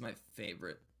think, is my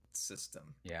favorite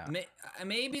system. Yeah.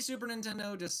 Maybe Super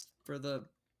Nintendo just for the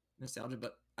nostalgia,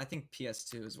 but I think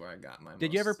PS2 is where I got my.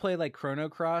 Did you ever play like Chrono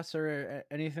Cross or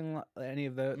anything? Any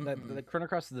of the Mm-mm. Chrono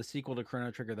Cross is the sequel to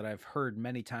Chrono Trigger that I've heard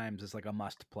many times is like a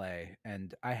must play,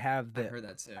 and I have I the heard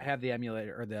that too. I have the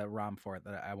emulator or the ROM for it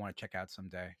that I want to check out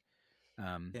someday.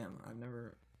 Damn, I've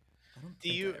never. I don't Do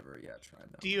think you- I ever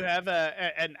tried that. Do you have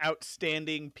an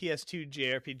outstanding PS2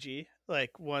 JRPG?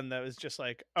 Like one that was just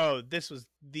like, oh, this was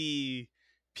the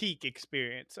peak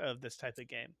experience of this type of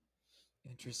game?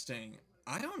 Interesting.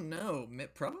 I don't know.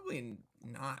 Probably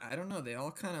not. I don't know. They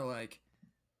all kind of like.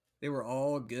 They were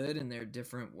all good in their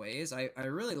different ways. I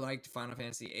really liked Final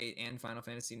Fantasy 8 and Final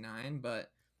Fantasy 9,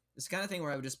 but it's the kind of thing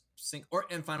where I would just sink,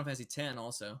 and Final Fantasy 10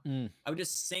 also. Mm. I would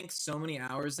just sink so many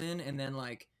hours in, and then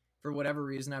like for whatever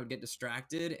reason I would get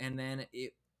distracted, and then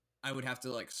I would have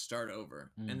to like start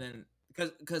over, and then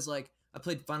because like I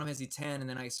played Final Fantasy 10, and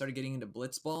then I started getting into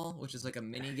Blitzball, which is like a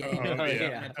mini game. Oh, and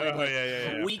yeah. I played like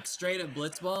yeah. a week straight of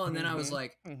Blitzball, and then I was Mhm.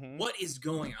 like, Mhm. what is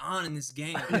going on in this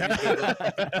game? Yeah.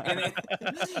 and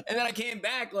then I came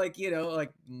back like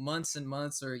like months and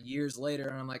months or years later,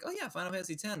 and I'm like, oh yeah, Final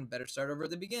Fantasy 10, better start over at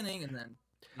the beginning, and then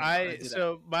I do that.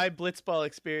 So my Blitzball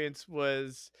experience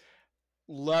was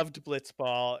loved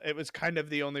Blitzball. It was kind of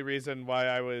the only reason why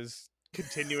I was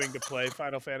continuing to play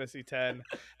Final Fantasy X.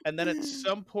 And then at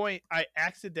some point I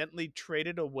accidentally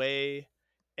traded away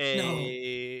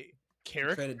a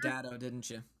character. traded Dado, didn't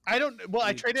you? I You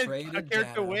traded a traded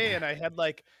character Dado. away, and I had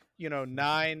like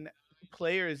 9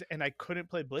 players, and I couldn't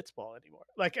play Blitzball anymore.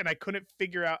 Like, and I couldn't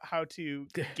figure out how to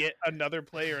get another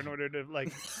player in order to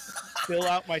like fill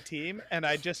out my team, and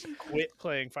I just quit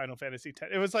playing Final Fantasy X.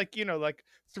 It was like like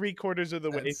 3/4 of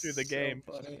the way That's through the so game,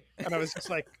 funny. and I was just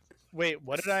like, wait,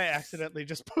 what did I accidentally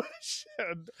just push?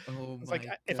 And Oh it's my like,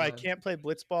 if I God. can't play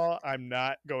Blitzball, I'm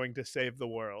not going to save the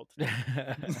world.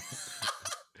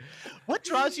 What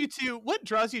draws you to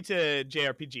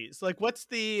JRPGs? Like, what's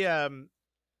the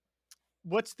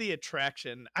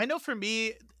attraction? I know for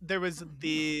me there was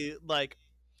the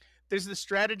there's the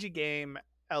strategy game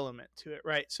element to it,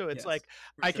 right? So it's Yes, like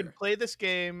for I can sure. play this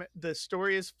game, the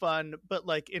story is fun, but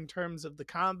like in terms of the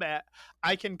combat,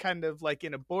 I can kind of like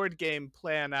in a board game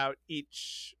plan out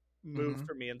each move Mhm.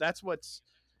 for me, and that's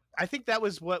I think that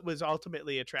was what was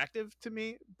ultimately attractive to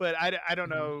me. But I don't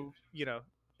Mhm. know,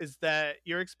 is that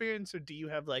your experience, or do you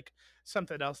have like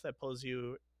something else that pulls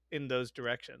you in those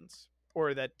directions,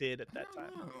 or that did at I that don't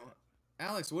time? know.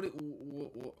 Alex,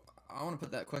 I want to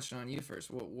put that question on you first.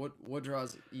 What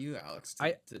draws you, Alex,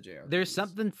 to JRPGs? There's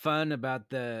something fun about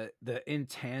the in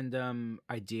tandem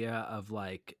idea of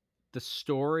like the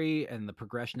story and the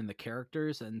progression in the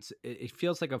characters, and it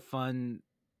feels like a fun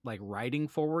like writing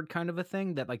forward kind of a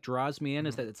thing that like draws me in.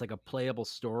 Is that it's like a playable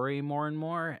story more and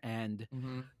more, and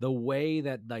the way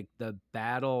that like the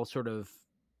battle sort of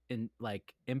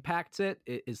impacts it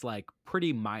is like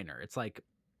pretty minor. It's like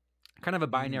kind of a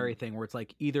binary thing where it's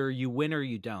like either you win or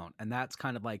you don't, and that's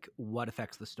kind of like what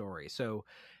affects the story. So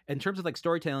in terms of like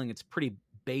storytelling, it's pretty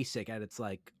basic at its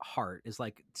like heart. Is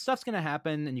like stuff's gonna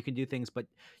happen and you can do things, but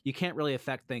you can't really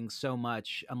affect things so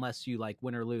much unless you like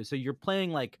win or lose. So you're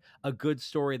playing like a good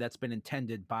story that's been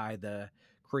intended by the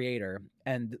creator,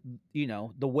 and you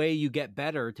know the way you get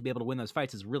better to be able to win those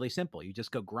fights is really simple. You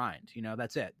just go grind, you know,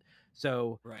 that's it.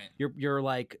 So you're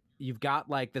like, you've got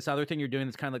like this other thing you're doing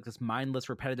that's kind of like this mindless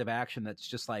repetitive action that's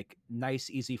just like nice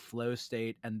easy flow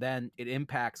state, and then it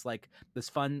impacts like this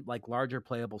fun like larger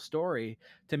playable story.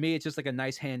 To me it's just like a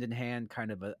nice hand in hand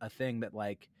kind of a thing that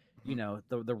like you know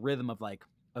the rhythm of like,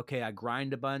 okay, I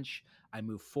grind a bunch, I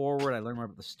move forward, I learn more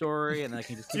about the story, and I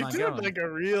can just keep on going. Like a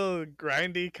real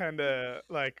grindy kind of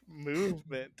like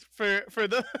movement for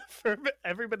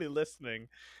everybody listening.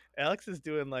 Alex is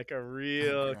doing like a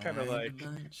real kind of like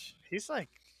he's like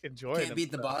enjoying. Can't beat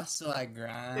the boss, so I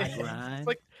grind. It's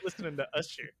like listening to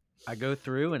Usher. I go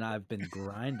through and I've been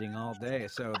grinding all day,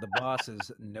 so the boss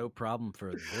is no problem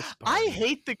for this part. I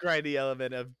hate the grindy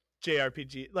element of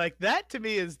JRPG. Like that to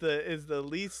me is the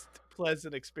least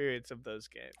pleasant experience of those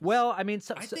games. Well, I mean,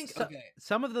 I think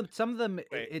some of them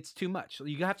it's too much.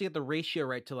 You have to get the ratio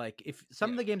right to like if some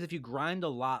of the games, if you grind a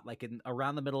lot, like in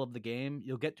around the middle of the game,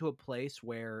 you'll get to a place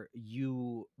where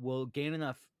you will gain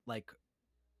enough like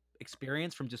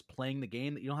experience from just playing the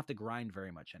game that you don't have to grind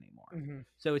very much anymore.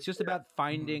 So it's just about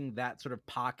finding that sort of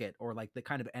pocket or like the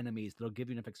kind of enemies that'll give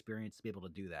you enough experience to be able to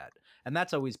do that, and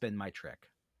that's always been my trick.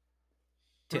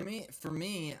 For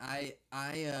me, I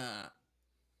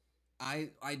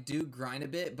do grind a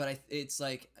bit, but it's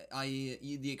like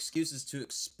the excuse is to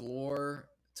explore,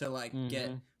 to like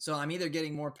get. So I'm either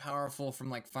getting more powerful from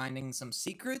like finding some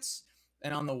secrets,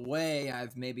 and on the way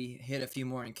I've maybe hit a few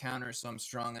more encounters, so I'm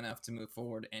strong enough to move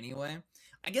forward anyway.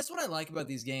 I guess what I like about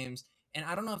these games, and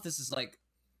I don't know if this is like,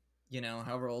 you know,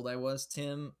 however old I was,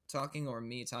 Tim talking or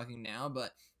me talking now,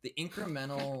 but the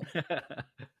incremental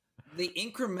the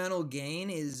incremental gain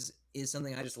is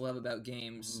something I just love about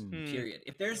games, period.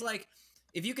 If there's like,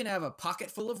 if you can have a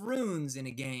pocket full of runes in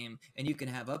a game, and you can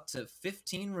have up to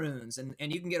 15 runes, and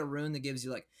you can get a rune that gives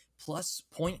you like plus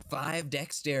 0.5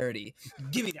 dexterity,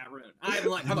 give me that rune. I'm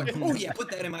like, oh yeah,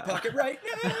 put that in my pocket right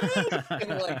now.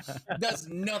 And it like does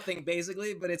nothing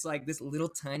basically, but it's like this little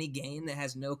tiny gain that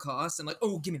has no cost. I'm like,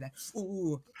 oh, give me that.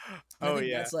 Ooh. I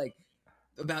think that's like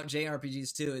about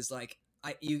JRPGs too, is like,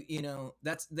 you know,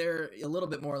 they're a little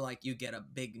bit more like you get a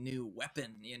big new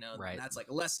weapon, you know, that's like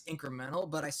less incremental,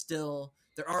 but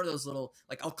there are those little,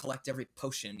 like I'll collect every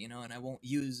potion, you know, and I won't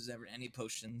use any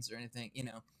potions or anything, you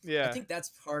know. I think that's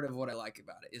part of what I like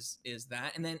about it is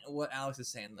that, and then what Alex is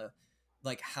saying,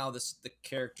 like how the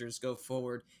characters go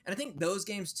forward, and I think those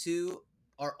games too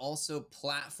are also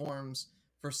platforms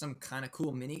for some kind of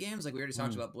cool mini games, like we already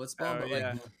talked about Blitzball, but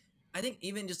like I think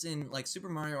even just in like Super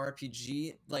Mario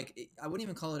RPG, like I wouldn't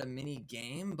even call it a mini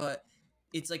game, but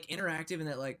it's like interactive in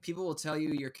that like people will tell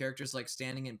you your character's like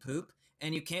standing in poop,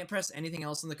 and you can't press anything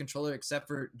else on the controller except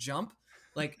for jump,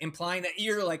 like implying that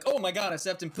you're like, oh my god, I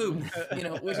stepped in poop, you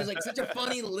know, which is like such a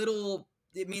funny little.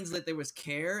 It means that there was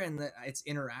care and that it's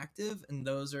interactive, and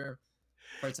those are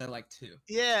parts I like too.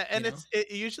 Yeah, and it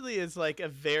usually is like a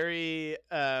very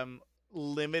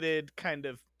limited kind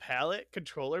of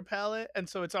controller palette, and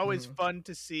so it's always fun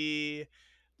to see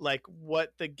like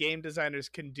what the game designers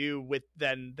can do with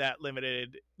then that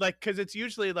limited, like, because it's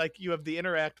usually like you have the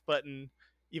interact button,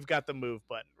 you've got the move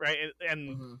button, right,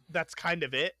 and that's kind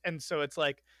of it. And so it's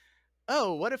like,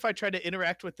 oh, what if I try to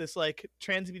interact with this like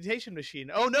transmutation machine?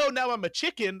 Oh no, now I'm a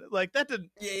chicken. Like that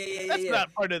didn't. That's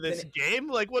not part of this game.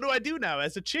 Like, what do I do now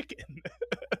as a chicken?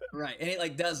 Right, and it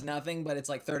like does nothing, but it's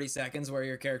like 30 seconds where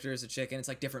your character is a chicken. It's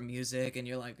like different music, and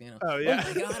you're like, you know, oh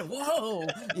my god, whoa,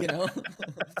 you know.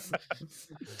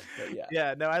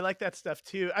 Yeah, no, I like that stuff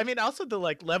too. I mean, also the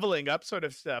like leveling up sort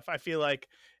of stuff. I feel like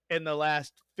in the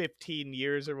last 15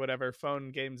 years or whatever,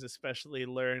 phone games especially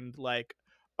learned like,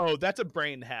 oh, that's a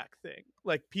brain hack thing.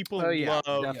 Like people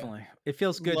love, definitely. It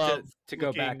feels good to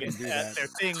go back and do that. Their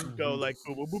thing go like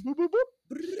boop, boop, boop, boop, boop.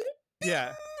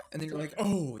 Yeah, and then you're like,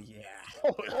 oh yeah.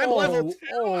 I'm level 2.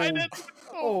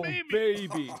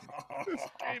 Baby. This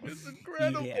game is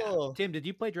incredible. Tim, did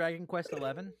you play Dragon Quest XI?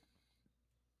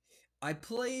 I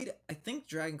think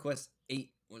Dragon Quest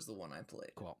 8 was the one I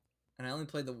played. Cool. And I only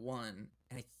played the one,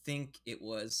 and I think it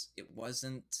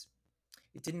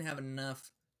didn't have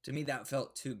enough. To me, that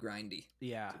felt too grindy.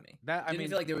 Yeah. To me. That I Didn't mean,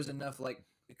 feel like there was enough like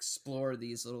explore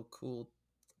these little cool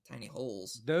tiny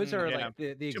holes. those are Yeah. like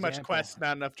the Too example. much quest,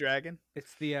 not enough dragon.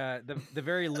 It's the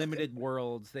very limited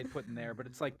worlds they put in there, but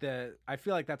it's like I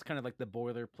feel like that's kind of like the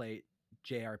boilerplate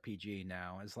JRPG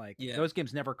now. Is like Yeah. those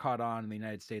games never caught on in the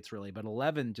United States really, but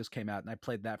 11 just came out and I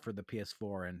played that for the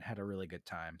PS4 and had a really good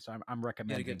time. So I'm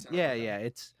recommending. good time, Yeah, okay. yeah,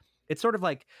 it's sort of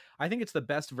like I think it's the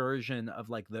best version of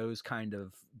like those kind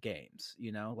of games,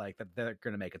 you know, like that they're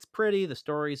going to make. It's pretty, the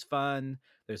story's fun,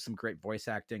 there's some great voice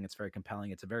acting, it's very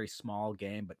compelling, it's a very small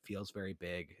game but feels very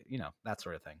big, you know, that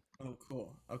sort of thing. Oh,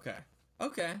 cool.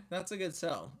 Okay, that's a good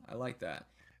sell. I like that.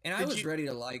 And I Did was you- ready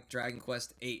to like Dragon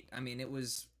Quest 8. I mean, it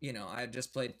was, I had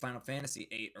just played Final Fantasy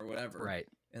 8 or whatever. Right.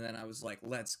 And then I was like,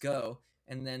 let's go.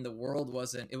 And then the world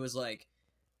wasn't, it was like,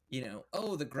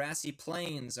 oh, the grassy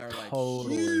plains are like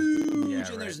Totally. huge, Yeah, and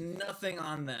right. there's nothing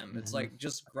on them. It's Mhm. like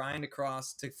just grind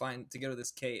across to go to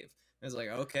this cave. And it's like,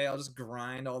 okay, I'll just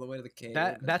grind all the way to the cave.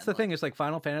 and That's the then, thing is like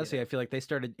Final Fantasy, yeah. I feel like they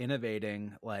started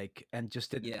innovating like and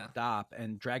just didn't Yeah. stop,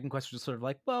 and Dragon Quest was sort of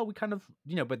like, well, we kind of,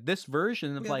 but this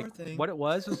version of We have like our thing. what it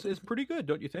was is pretty good,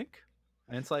 don't you think?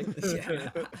 And it's like,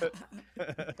 Yeah.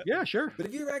 yeah, sure. But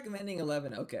if you're recommending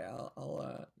 11, okay,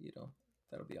 I'll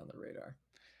that'll be on the radar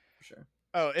for sure.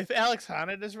 Oh, if Alex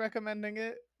Honnold is recommending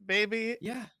it, baby,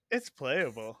 Yeah. it's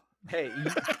playable. Hey,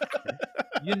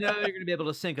 you know you're gonna be able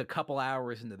to sink a couple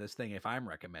hours into this thing if I'm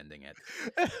recommending it.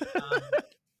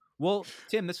 Well,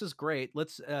 Tim, this is great.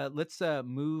 Let's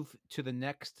move to the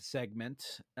next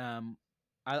segment.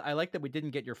 I like that we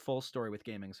didn't get your full story with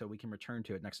gaming, so we can return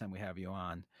to it next time we have you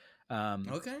on.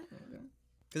 Okay.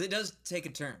 Because it does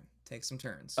take some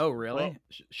turns. Oh, really? Well-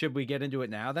 Should we get into it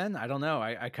now then? I don't know.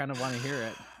 I kind of want to hear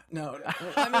it. No,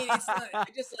 I mean, it's not. I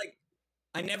just like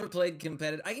I never played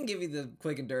competitive. I can give you the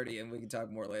quick and dirty, and we can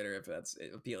talk more later if that's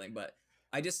appealing. But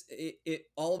I just it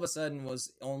all of a sudden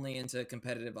was only into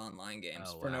competitive online games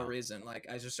Oh, for no wow. reason. Like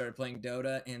I just started playing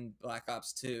Dota and Black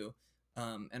Ops 2,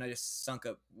 and I just sunk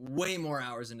up way more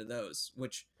hours into those,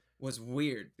 which was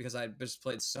weird because I just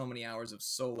played so many hours of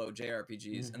solo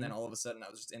JRPGs, and then all of a sudden I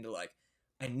was just into like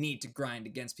I need to grind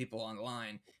against people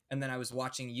online, and then I was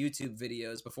watching YouTube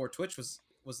videos before Twitch was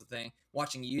the thing,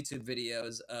 watching YouTube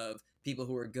videos of people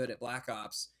who were good at Black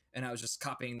Ops, and I was just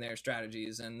copying their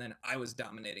strategies, and then I was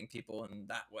dominating people in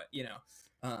that way,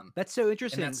 That's so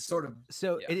interesting. and that's sort of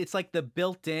So yeah. it's like the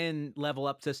built-in level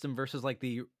up system versus like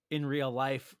the in real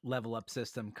life level up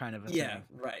system kind of a thing.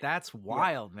 right. That's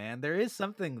wild, man. There is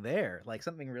something there, like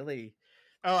something really.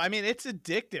 Oh, I mean, it's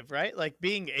addictive, right? Like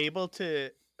being able to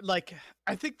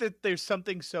I think that there's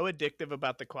something so addictive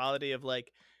about the quality of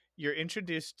like you're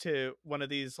introduced to one of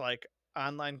these like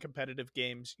online competitive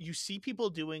games. You see people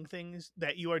doing things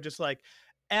that you are just like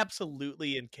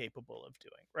absolutely incapable of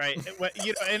doing, right?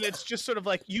 And it's just sort of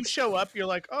like you show up, you're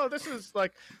like, oh, this is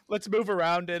like, let's move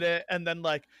around in it, and then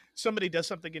like somebody does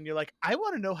something and you're like, I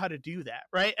want to know how to do that,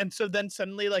 right? And so then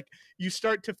suddenly like you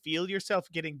start to feel yourself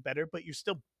getting better, but you're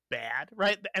still bad,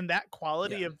 right? And that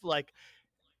quality of like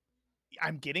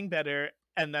I'm getting better,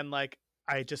 and then like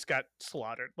I just got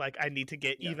slaughtered, like I need to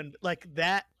get even like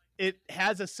that. It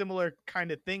has a similar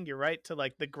kind of thing, you're right, to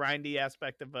like the grindy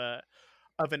aspect of an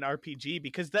RPG,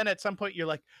 because then at some point you're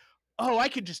like, oh, I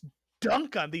could just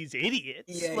dunk on these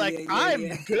idiots. I'm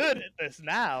good at this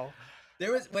now.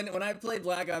 There was when I played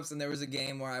Black Ops and there was a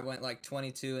game where I went like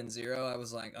 22-0. I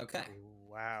was like, okay,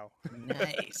 wow,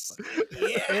 nice.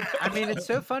 Yeah. I mean, it's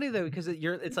so funny though because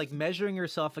it's like measuring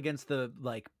yourself against the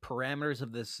like parameters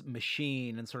of this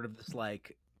machine and sort of this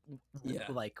like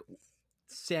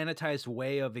sanitized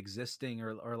way of existing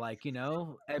or like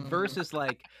and versus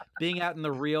like being out in the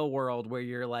real world where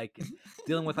you're like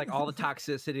dealing with like all the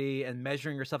toxicity and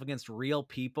measuring yourself against real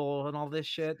people and all this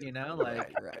shit,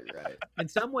 like right. in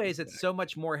some ways it's so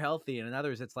much more healthy, and in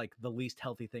others it's like the least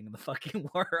healthy thing in the fucking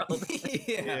world.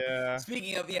 Yeah.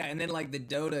 Speaking of and then like the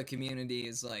Dota community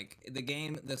is like the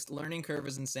game, the learning curve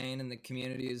is insane, and the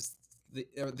community is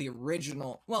the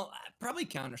original. Well, probably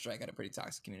Counter-Strike had a pretty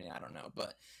toxic community. I don't know,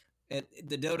 but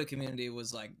the Dota community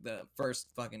was like the first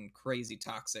fucking crazy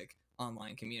toxic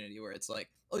online community where it's like,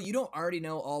 oh, you don't already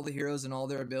know all the heroes and all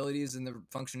their abilities and the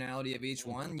functionality of each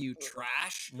one, you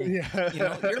trash. Yeah.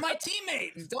 You're my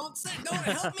teammate. Don't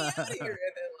help me out of here.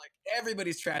 And then like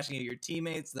everybody's trashing you, your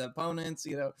teammates, the opponents,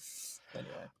 Anyway.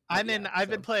 I've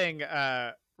been playing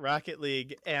Rocket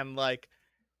League, and like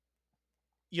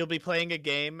you'll be playing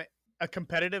a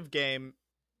competitive game,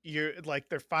 you're like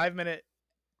they're 5-minute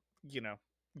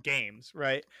games,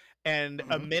 right? And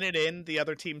a minute in, the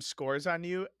other team scores on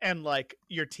you, and like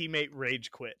your teammate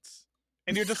rage quits,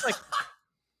 and you're just like,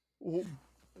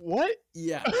 what?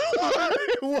 Yeah.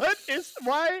 What is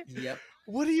why? Yep.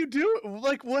 What do you do?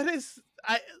 Like, what is?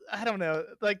 I don't know.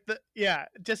 Like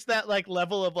just that like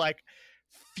level of like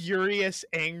furious,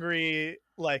 angry,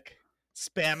 like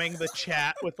spamming the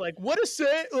chat with like, what a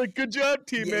say? Like, good job,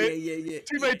 teammate. Yeah.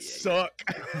 Teammates suck.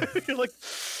 You're like,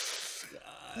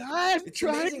 I'm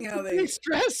trying to be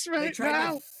stressed right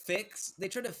now. They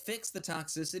try to fix the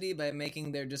toxicity by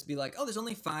making there just be like, oh, there's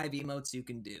only 5 emotes you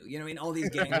can do. You know what I mean? All these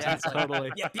games. Yeah, it's like,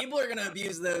 totally. Yeah, people are gonna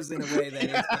abuse those in a way that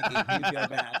is making you feel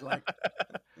bad. Like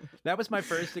that was my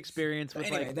first experience with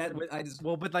anyway,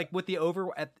 with the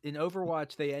in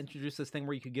Overwatch they introduced this thing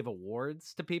where you could give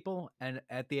awards to people, and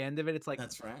at the end of it, it's like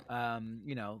that's right.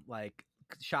 You know, like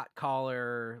shot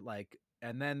caller, like.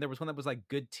 And then there was one that was like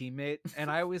good teammate, and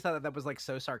I always thought that was like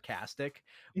so sarcastic,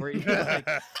 where you're like,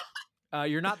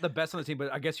 you're not the best on the team,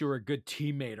 but I guess you were a good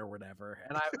teammate or whatever.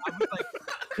 And I was like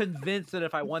convinced that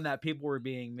if I won that, people were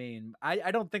being mean.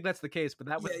 I don't think that's the case, but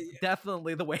that was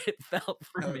definitely the way it felt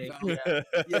for me. Yeah.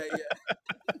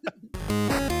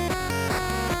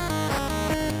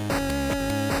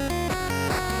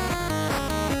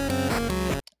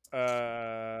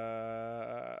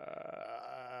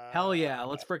 Hell yeah,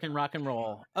 let's freaking rock and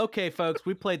roll. Okay, folks,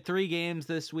 we played 3 games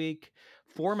this week.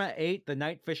 Forma 8, The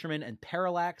Night Fisherman, and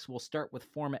Parallax. We'll start with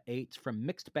Forma 8 from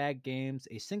Mixed Bag Games,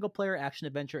 a single-player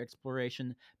action-adventure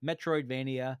exploration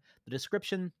Metroidvania. The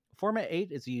description: Forma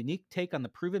 8 is a unique take on the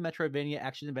proven Metroidvania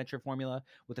action-adventure formula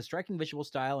with a striking visual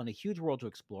style and a huge world to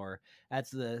explore. As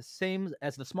the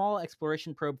small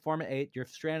exploration probe Forma 8, you're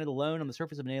stranded alone on the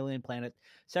surface of an alien planet,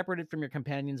 separated from your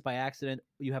companions by accident.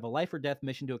 You have a life or death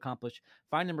mission to accomplish.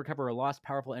 Find and recover a lost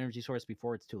powerful energy source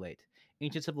before it's too late.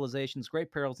 Ancient civilizations,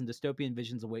 great perils, and dystopian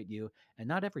visions await you, and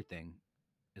not everything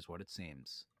is what it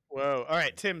seems. Whoa. All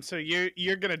right, Tim, so you're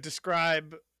going to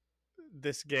describe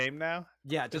this game now?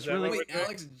 Yeah, just that really. what Wait,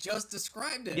 Alex just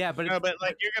described it. Yeah, but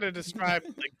like you're going to describe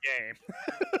the game.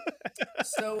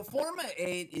 So Forma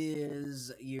 8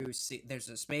 is there's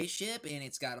a spaceship and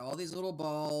it's got all these little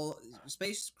ball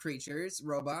space creatures,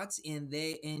 robots, and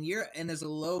there's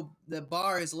the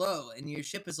bar is low, and your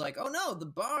ship is like, oh no,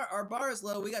 our bar is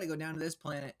low. We got to go down to this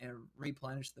planet and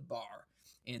replenish the bar.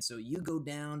 And so you go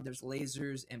down. There's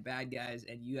lasers and bad guys,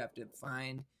 and you have to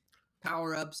find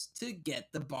power-ups to get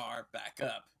the bar back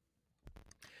up.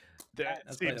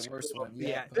 That's the worst one.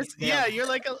 Yeah, you're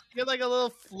like a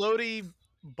little floaty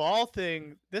ball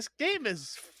thing. This game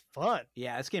is fun.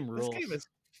 Yeah, this game rules. This game is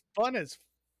fun as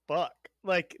fuck.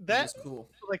 Like that's cool.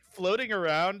 Like floating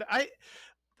around.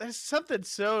 There's something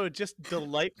so just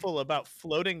delightful about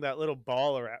floating that little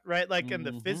ball around, right? Like, and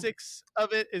the physics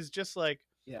of it is just like,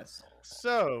 yes,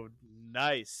 so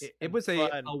nice. It was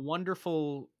a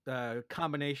wonderful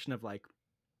combination of like,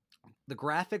 the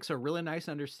graphics are really nice,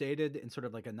 understated in sort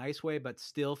of like a nice way, but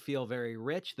still feel very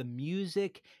rich. The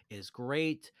music is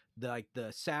great. The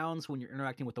sounds when you're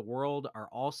interacting with the world are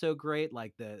also great.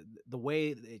 Like the way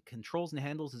it controls and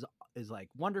handles is like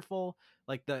wonderful.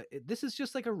 Like this is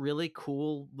just like a really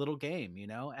cool little game, you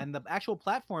know. And the actual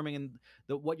platforming and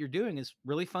what you're doing is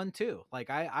really fun too. Like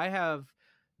I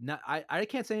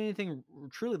can't say anything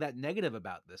truly that negative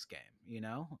about this game. You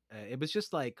know, it was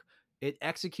just like. It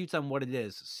executes on what it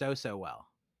is so well.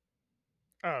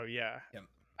 Oh yeah. Yep.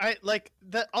 I like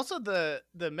the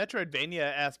Metroidvania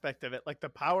aspect of it, like the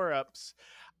power-ups.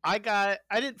 I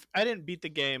didn't beat the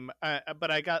game,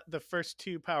 but I got the first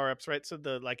 2 power-ups, right? So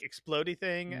the like explodey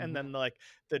thing, and then like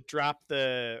the drop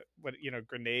grenade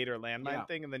or landmine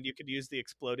thing, and then you could use the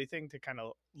explodey thing to kind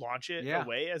of launch it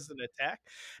away as an attack.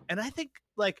 And I think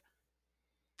like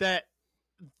that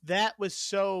was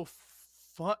so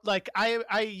fun. Like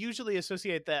I usually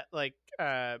associate that like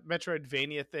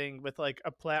Metroidvania thing with like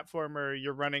a platformer,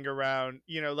 you're running around,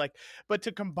 you know, like, but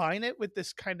to combine it with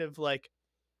this kind of like,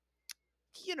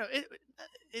 you know,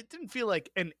 it didn't feel like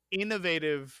an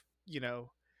innovative, you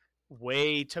know,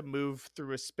 way to move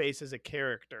through a space as a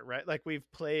character, right? Like we've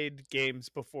played games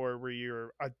before where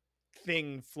you're a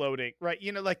thing floating, right?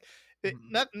 You know, like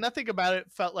nothing about it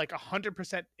felt like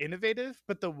 100% innovative,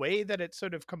 but the way that it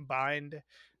sort of combined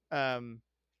the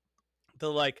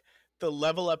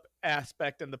level up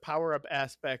aspect and the power up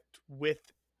aspect with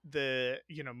the,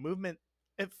 you know, movement,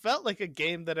 it felt like a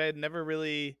game that I had never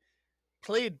really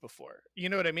played before. You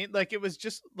know what I mean? Like it was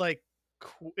just like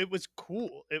it was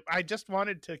cool. I just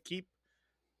wanted to keep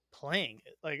playing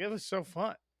it. Like it was so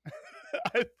fun.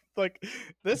 I like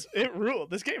this. It ruled.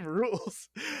 This game rules.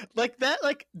 Like that.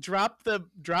 Like drop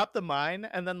the mine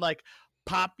and then like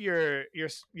pop your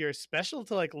special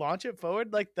to like launch it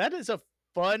forward. Like that is a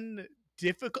fun,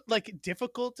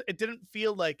 difficult. It didn't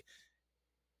feel like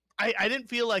I didn't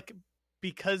feel like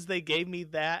because they gave me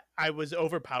that I was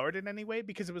overpowered in any way,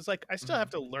 because it was like I still have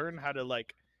to learn how to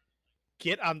like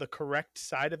get on the correct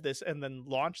side of this and then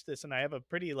launch this, and I have a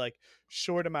pretty like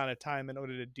short amount of time in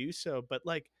order to do so. But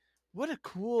like, what a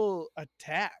cool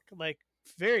attack! Like,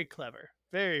 very clever,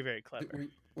 very very clever.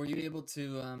 Were you able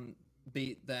to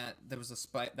beat that? There was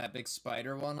that big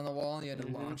spider one on the wall. You had to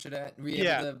launch it at. Were you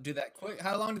able to do that quick?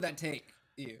 How long did that take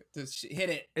you to hit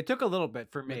it? It took a little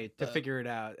bit for me to figure it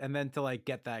out, and then to like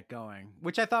get that going,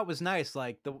 which I thought was nice.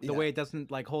 Like the way it doesn't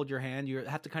like hold your hand, you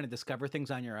have to kind of discover things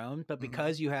on your own. But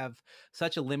because you have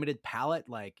such a limited palette,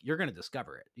 like you're gonna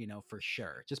discover it, you know, for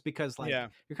sure. Just because like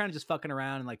you're kind of just fucking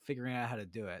around and like figuring out how to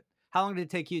do it. How long did it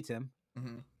take you, Tim?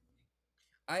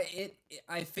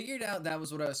 I figured out that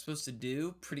was what I was supposed to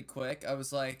do pretty quick. I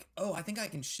was like, oh, I think I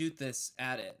can shoot this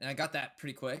at it, and I got that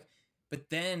pretty quick. But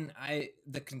then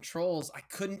the controls, I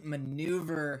couldn't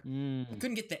maneuver. I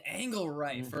couldn't get the angle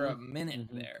right for a minute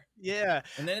there. Yeah.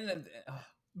 And then,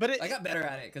 I got better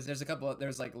at it because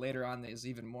there's like later on, there's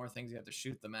even more things you have to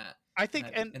shoot them at. I think,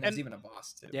 and there's even a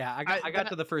boss too. Yeah, I got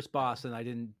to the first boss and I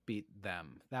didn't beat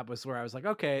them. That was where I was like,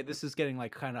 okay, this is getting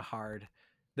like kind of hard.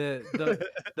 That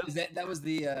was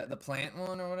the plant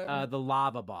one or whatever. The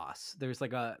lava boss. There's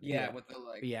like a with the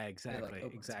like exactly.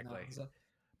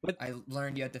 But I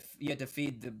learned you had to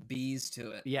feed the bees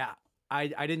to it. Yeah,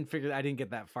 I didn't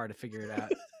get that far to figure it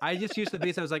out. I just used the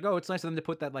bees. I was like, oh, it's nice of them to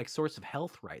put that like source of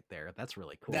health right there. That's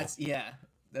really cool. And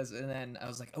then I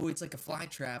was like, oh, it's like a fly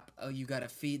trap. Oh, you got to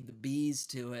feed the bees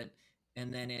to it,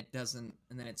 and then it doesn't,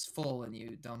 and then it's full, and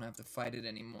you don't have to fight it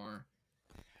anymore.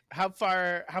 How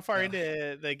far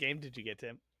into the game did you get,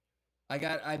 Tim?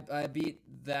 I beat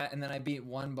that, and then I beat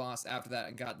one boss after that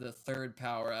and got the third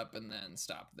power up, and then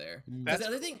stopped there.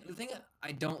 The thing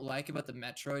I don't like about the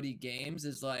Metroid games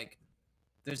is like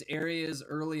there's areas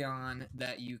early on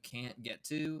that you can't get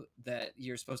to that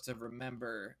you're supposed to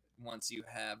remember once you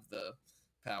have the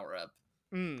power up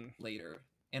later.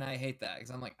 And I hate that because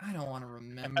I'm like, I don't want to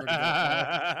remember to go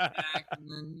back and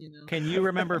then, you know. Can you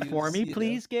remember for me,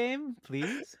 please, game?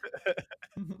 Please?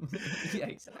 Yeah,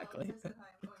 exactly.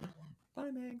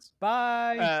 Bye, Mags.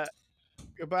 Bye.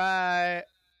 Goodbye.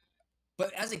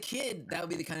 But as a kid, that would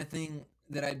be the kind of thing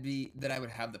that I would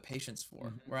have the patience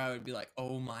for, where I would be like,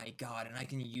 oh my god, and I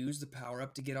can use the power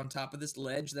up to get on top of this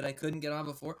ledge that I couldn't get on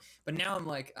before. But now I'm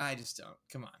like, I just don't.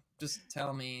 Come on, just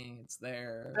tell me it's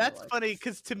there. That's like, funny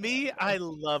because to me, I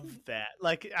love that.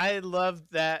 Like, I love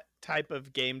that type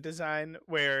of game design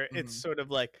where it's sort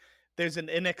of like there's an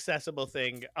inaccessible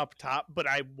thing up top, but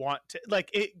I want to, like,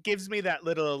 it gives me that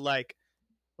little like,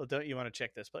 well, don't you want to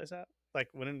check this place out? Like,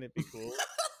 wouldn't it be cool?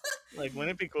 Like,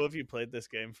 wouldn't it be cool if you played this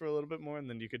game for a little bit more and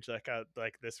then you could check out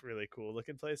like this really cool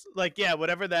looking place? Like, yeah,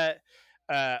 whatever that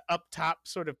up top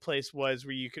sort of place was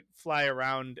where you could fly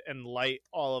around and light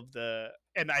all of the,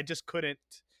 and I just couldn't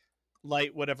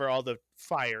light whatever all the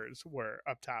fires were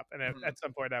up top. And at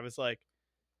some point I was like,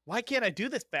 why can't I do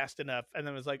this fast enough? And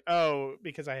then it was like, oh,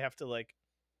 because I have to like,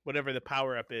 whatever the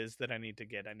power up is that I need to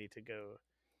go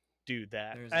do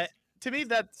that. To me,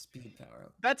 that's speed power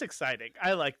up. That's exciting.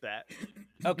 I like that.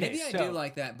 Okay, maybe I do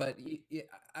like that, but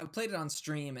I played it on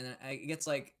stream, and it gets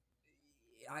like,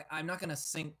 I'm not gonna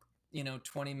sink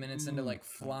 20 minutes into like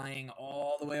flying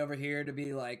all the way over here to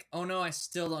be like, oh no, I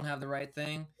still don't have the right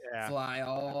thing. Yeah. Fly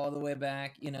all the way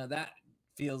back. That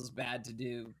feels bad to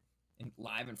do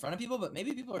live in front of people, but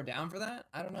maybe people are down for that.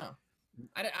 I don't know.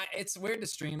 It's weird to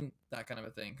stream that kind of a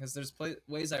thing because there's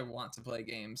ways I want to play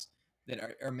games that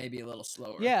are maybe a little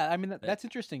slower. Yeah, I mean, that's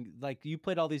interesting. Like, you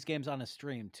played all these games on a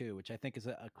stream, too, which I think is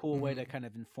a cool way to kind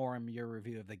of inform your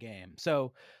review of the game.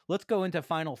 So let's go into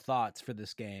final thoughts for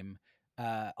this game.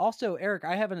 Also, Eric,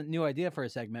 I have a new idea for a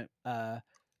segment.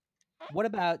 What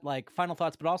about, like, final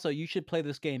thoughts, but also you should play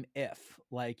this game if,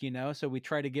 like, so we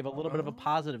try to give a little bit of a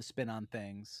positive spin on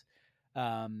things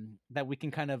that we can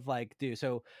kind of, like, do.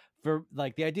 So for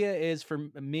like the idea is for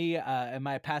me and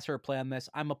my passer play on this,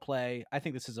 I'm a play. I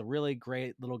think this is a really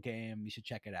great little game. You should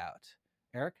check it out.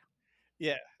 Eric?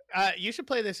 Yeah. You should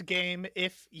play this game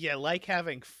if you like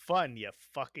having fun, you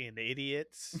fucking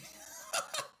idiots.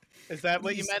 Is that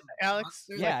what you meant, Alex?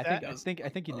 Yeah, like I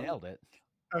think you nailed it.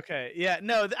 Okay. Yeah.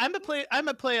 No, I'm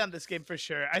a play on this game for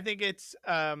sure. I think it's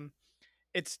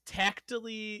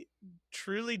tactily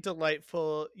truly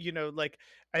delightful. Like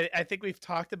I think we've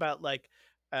talked about like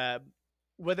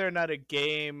whether or not a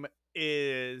game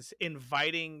is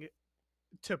inviting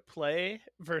to play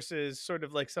versus sort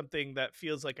of like something that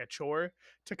feels like a chore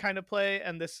to kind of play.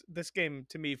 And this game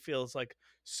to me feels like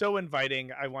so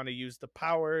inviting. I want to use the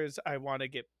powers, I want to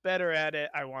get better at it,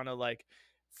 I want to like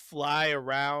fly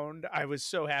around. I was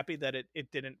so happy that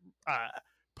it didn't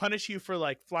punish you for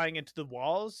like flying into the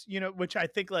walls, you know, which I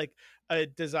think like a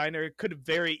designer could have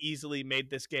very easily made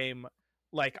this game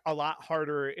like a lot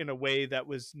harder in a way that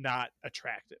was not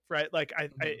attractive, right? Like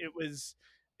it was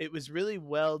really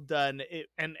well done.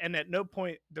 And at no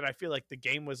point did I feel like the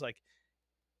game was like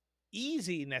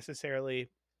easy necessarily.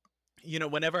 You know,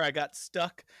 whenever I got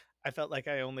stuck, I felt like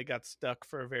I only got stuck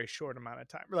for a very short amount of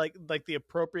time, like the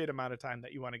appropriate amount of time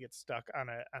that you want to get stuck on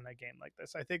a game like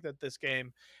this. I think that this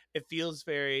game, it feels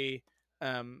very,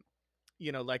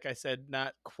 you know, like I said,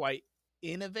 not quite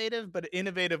innovative, but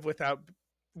innovative with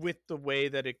the way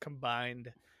that it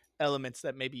combined elements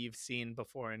that maybe you've seen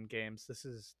before in games. This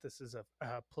is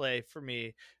a play for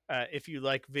me. If you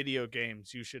like video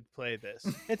games, you should play this.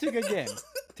 It's a good game.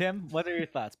 Tim, what are your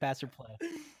thoughts? Pass or play?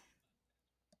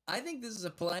 I think this is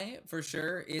a play for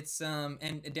sure. It's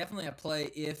and definitely a play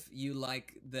if you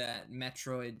like that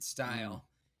Metroid style.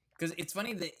 Because it's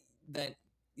funny that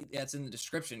that's in the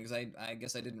description, because I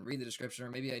guess I didn't read the description, or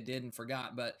maybe I did and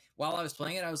forgot. But while I was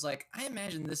playing it, I was like, I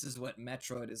imagine this is what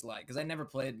Metroid is like, because I never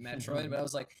played Metroid, but I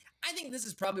was like, I think this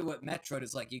is probably what Metroid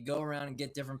is like. You go around and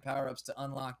get different power-ups to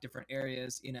unlock different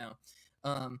areas, you know.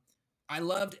 I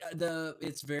loved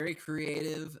it's very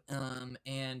creative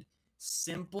and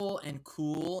simple and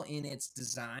cool in its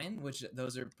design, which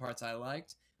those are parts I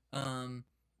liked.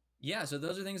 Yeah, so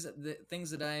those are things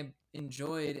that I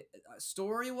enjoyed.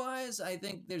 Story wise, I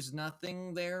think there's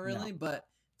nothing there really, but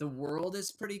the world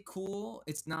is pretty cool.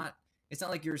 It's not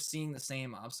like you're seeing the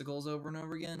same obstacles over and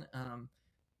over again.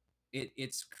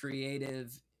 It's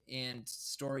creative and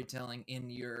storytelling in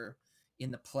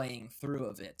the playing through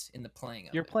of it, in the playing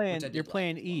of You're it.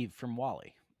 playing Eve from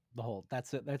Wally. The whole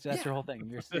that's it. That's your whole thing.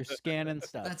 You're scanning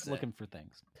stuff, looking for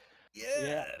things.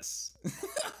 Yes.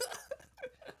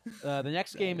 The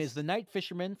next game is The Night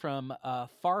Fisherman from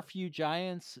Farfew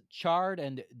Giants, Charred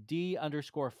and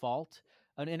D_Fault,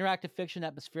 an interactive fiction,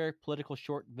 atmospheric, political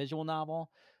short visual novel.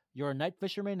 You're a night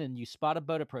fisherman and you spot a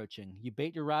boat approaching. You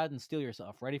bait your rod and steel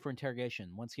yourself, ready for interrogation.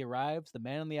 Once he arrives, the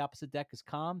man on the opposite deck is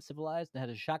calm, civilized, and has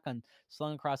a shotgun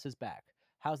slung across his back.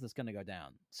 How's this going to go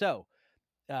down? So,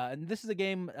 and this is a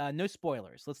game, no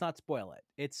spoilers. Let's not spoil it.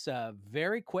 It's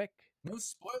very quick. No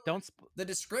spoilers. The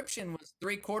description was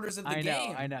 3/4 of the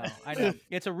game. I know.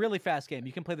 It's a really fast game.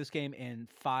 You can play this game in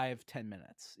 5-10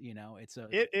 minutes. You know,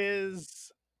 it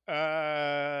is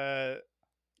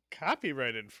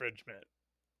copyright infringement,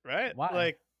 right? Why?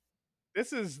 Like,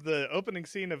 this is the opening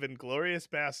scene of Inglourious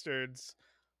Bastards,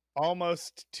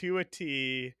 almost to a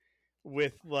T,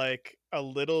 with like a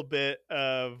little bit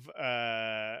of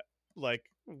like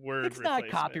word. It's not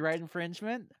copyright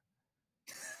infringement.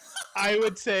 I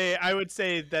would say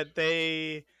that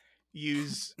they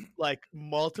use like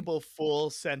multiple full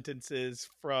sentences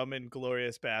from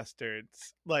Inglourious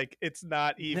Bastards. Like, it's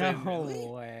not even.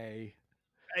 No way.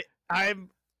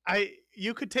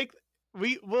 You could take.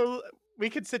 We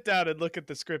could sit down and look at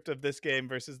the script of this game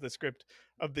versus the script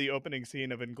of the opening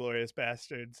scene of Inglourious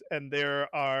Bastards, and there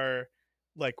are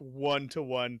like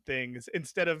 1-to-1 things.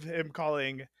 Instead of him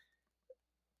calling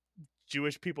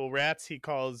Jewish people rats, he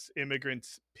calls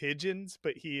immigrants pigeons,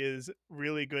 but he is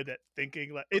really good at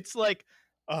thinking. It's like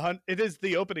it is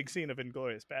the opening scene of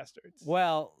Inglourious Bastards.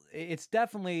 Well, it's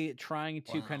definitely trying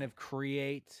to kind of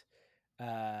create,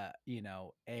 you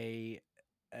know,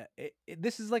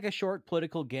 this is like a short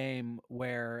political game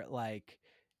where like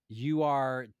you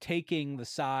are taking the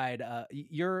side.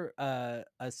 You're man.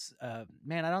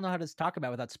 I don't know how to talk about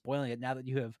it without spoiling it. Now that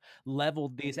you have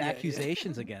leveled these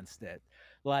accusations against it,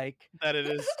 like that, it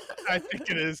is. I think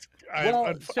it is.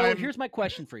 Here's my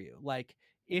question for you: like,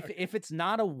 if it's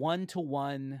not a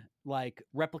 1-to-1 like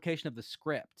replication of the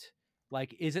script,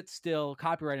 like, is it still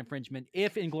copyright infringement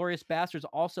if Inglourious Bastards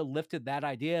also lifted that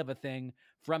idea of a thing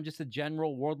from just a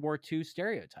general World War II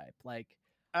stereotype? Like,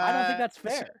 I don't think that's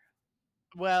fair.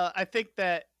 Well, I think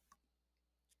that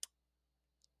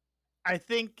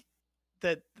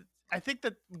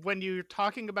when you're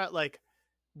talking about like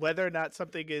whether or not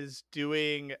something is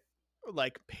doing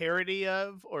like parody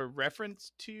of or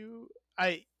reference to,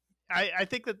 I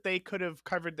think that they could have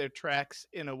covered their tracks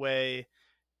in a way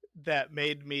that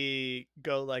made me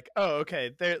go like, oh,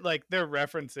 okay, they're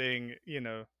referencing, you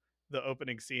know, the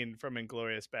opening scene from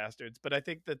Inglourious Bastards. But I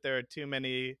think that there are too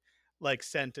many like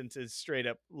sentences straight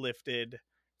up lifted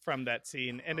from that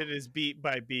scene, and it is beat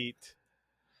by beat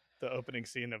the opening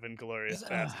scene of Inglorious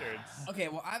Bastards. Okay,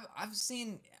 well, I've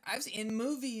seen in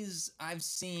movies. I've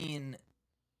seen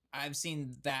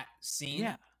that scene.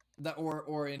 Yeah.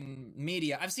 Or in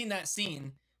media, I've seen that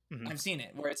scene. Mhm. I've seen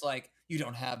it where it's like, you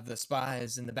don't have the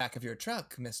spies in the back of your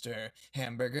truck, Mr.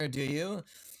 Hamburger, do you?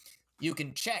 You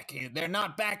can check. They're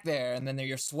not back there. And then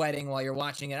you're sweating while you're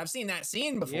watching it. I've seen that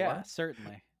scene before. Yeah,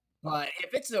 certainly. But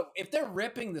if they're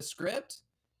ripping the script,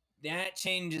 that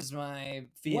changes my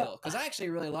feel. Because I actually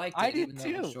really liked it. I did even though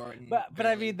it was too. short and But I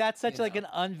barely, mean, that's such you like know. an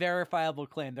unverifiable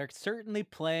claim. They're certainly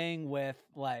playing with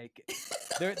like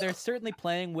they're certainly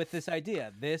playing with this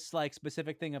idea, this like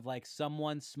specific thing of like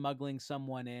someone smuggling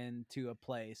someone into a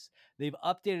place. They've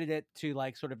updated it to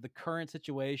like sort of the current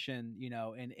situation, you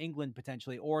know, in England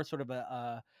potentially, or sort of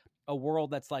a world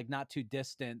that's like not too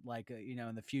distant, like you know,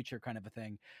 in the future kind of a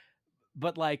thing.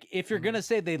 But like, if you're gonna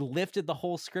say they lifted the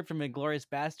whole script from Inglourious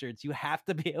Bastards, you have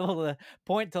to be able to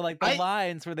point to like the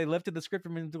lines where they lifted the script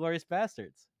from Inglourious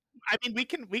Bastards. I mean,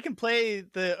 we can play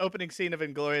the opening scene of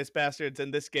Inglorious Bastards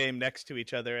and this game next to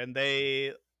each other, and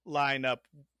they line up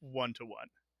 1-1.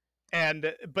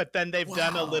 But then they've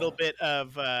done a little bit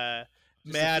of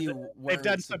they've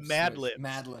done some Mad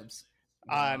Libs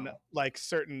on like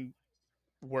certain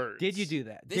words. Did you do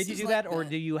that? Did you do that, or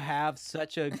do you have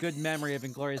such a good memory of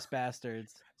Inglourious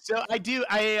Bastards? So I do.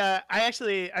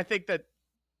 I think that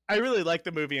I really like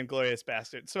the movie Inglourious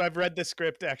Bastards. So I've read the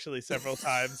script actually several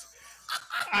times.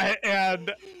 I'm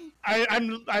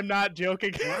not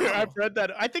joking. Wow. I've read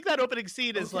that. I think that opening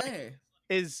scene is Okay.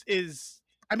 is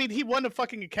I mean, he won a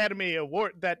fucking Academy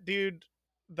Award. That dude,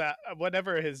 that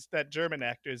whatever that German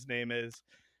actor's name is,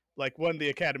 like won the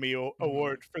Academy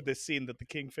Award for this scene that the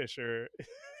Kingfisher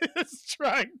is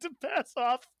trying to pass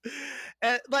off.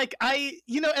 And like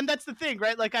and that's the thing,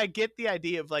 right? Like I get the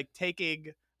idea of like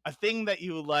taking a thing that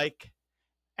you like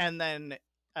and then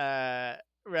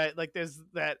right, like there's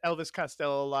that Elvis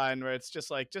Costello line where it's just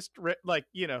like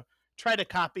try to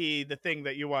copy the thing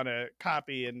that you want to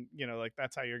copy, and like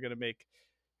that's how you're gonna make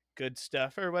good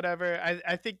stuff or whatever.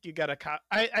 I think you gotta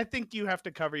I think you have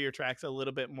to cover your tracks a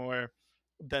little bit more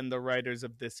than the writers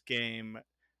of this game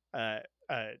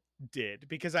did,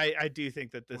 because I do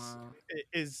think that this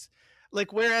is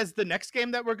like, whereas the next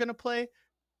game that we're gonna play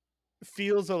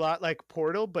feels a lot like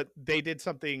Portal, but they did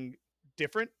something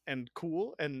different and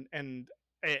cool, and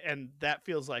that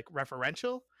feels like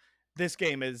referential. This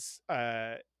game is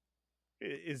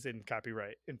in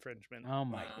copyright infringement. Oh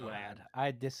my god,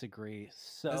 I disagree.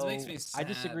 So This makes me sad. I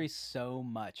disagree so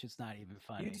much. It's not even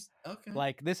funny. Okay.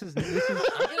 Like this is I'm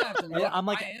gonna have to look. I'm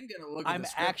like, I am gonna look. At I'm the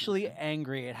script actually again.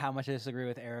 angry at how much I disagree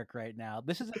with Eric right now.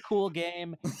 This is a cool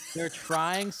game. They're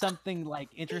trying something like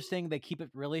interesting. They keep it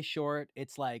really short.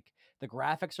 It's like the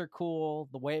graphics are cool.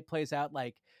 The way it plays out,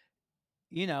 like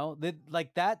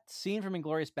like that scene from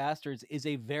Inglourious Bastards is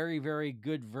a very, very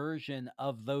good version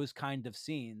of those kind of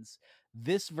scenes.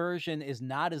 This version is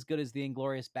not as good as the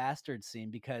Inglourious Bastards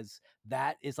scene, because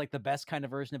that is like the best kind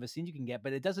of version of a scene you can get.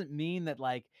 But it doesn't mean that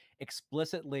like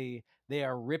explicitly they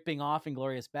are ripping off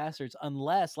Inglourious Bastards,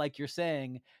 unless, like you're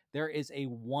saying, there is a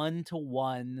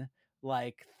 1-to-1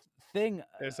 like thing.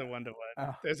 There's a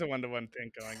 1-to-1. There's a 1-to-1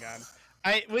 thing going on.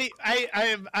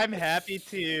 I'm happy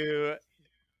to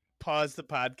pause the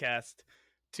podcast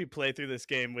to play through this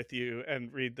game with you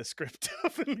and read the script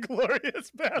of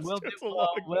Inglourious Bastards. We'll do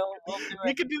it.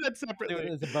 We can do that Do separately.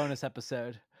 it as a bonus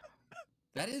episode.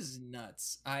 That is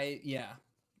nuts.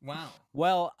 Wow.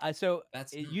 Well, That's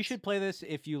you nuts. should play this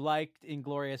if you liked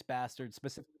Inglourious Bastards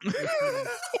specifically.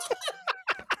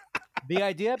 The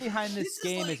idea behind this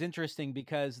game is interesting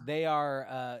because they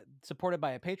are supported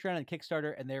by a Patreon and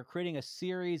Kickstarter, and they're creating a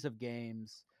series of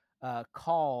games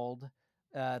called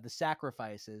The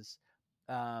Sacrifices.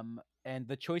 And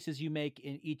the choices you make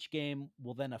in each game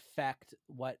will then affect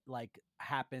what like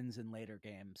happens in later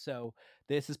games. So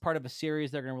this is part of a series.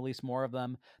 They're going to release more of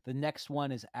them. The next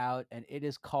one is out, and it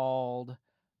is called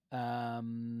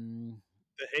The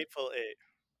Hateful Eight.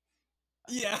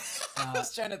 Yeah. I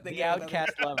was trying to think The of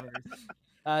Outcast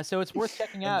Lovers. So it's worth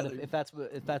checking out if that's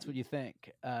what you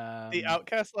think. The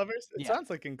Outcast Lovers. It sounds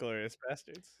like Inglourious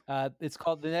Bastards. It's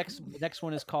called the next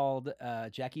one is called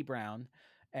Jackie Brown.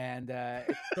 And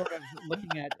it's sort of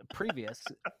looking at previous.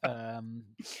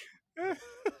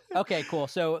 Okay, cool.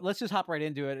 So let's just hop right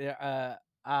into it.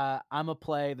 I'm a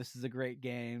play. This is a great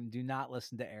game. Do not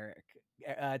listen to Eric.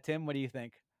 Tim, what do you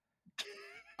think?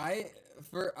 I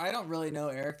don't really know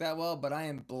Eric that well, but I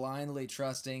am blindly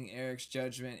trusting Eric's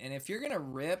judgment. And if you're gonna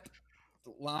rip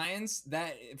lines,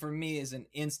 that for me is an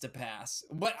insta pass.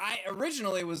 But I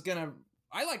originally was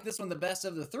I like this one the best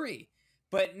of the three.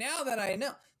 But now that I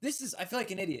know, I feel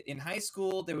like an idiot. In high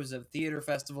school, there was a theater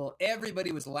festival.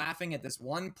 Everybody was laughing at this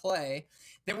one play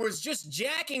that was just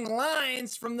jacking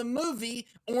lines from the movie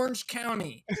Orange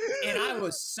County. And I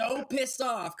was so pissed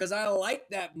off because I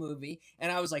liked that movie.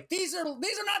 And I was like, these are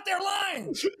not their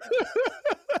lines.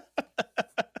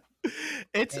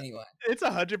 Anyway. It's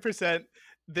 100%.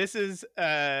 This is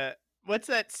what's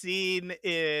that scene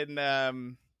in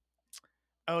Noah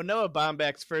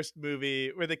Baumbach's first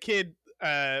movie where the kid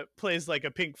plays like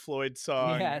a Pink Floyd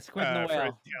song? Yeah, Squid and the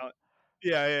Whale.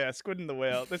 Yeah, Squid and the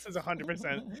Whale. This is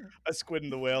 100% a Squid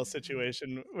and the Whale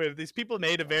situation where these people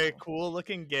made a very cool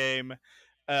looking game,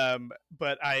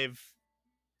 but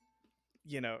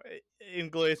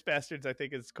Inglourious Bastards, I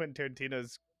think, is Quentin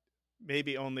Tarantino's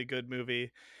maybe only good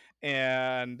movie,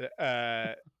 and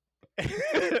and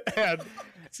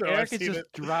so Eric is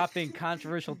just dropping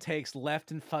controversial takes left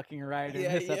and fucking right in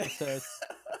this episode.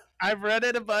 I've read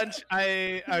it a bunch.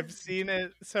 I've seen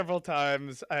it several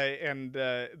times.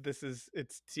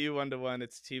 It's too 1-to-1.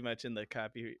 It's too much in the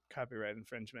copyright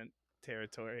infringement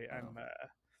territory.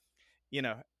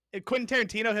 Quentin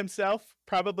Tarantino himself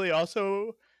probably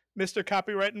also Mr.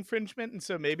 Copyright Infringement, and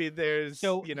so maybe there's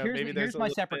here's my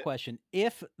separate question.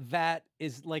 If that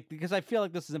is because I feel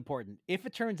like this is important. If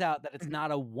it turns out that it's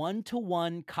not a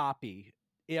 1-to-1 copy,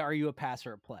 are you a pass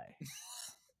or a play?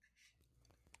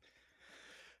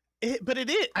 But it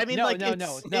is. I mean, no.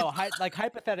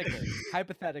 Hypothetically.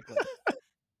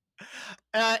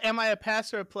 Am I a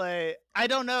pass or a play? I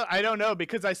don't know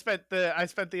because I spent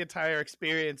the entire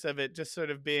experience of it just sort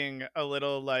of being a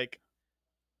little irked.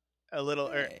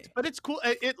 But it's cool.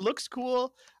 It looks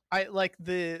cool. I like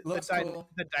the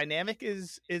dynamic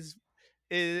is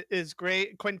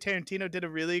great. Quentin Tarantino did a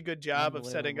really good job of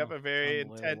setting up a very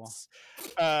intense.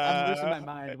 I'm losing my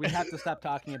mind. We have to stop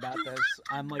talking about this.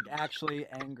 I'm actually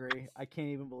angry. I can't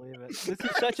even believe it. This is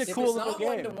such a cool little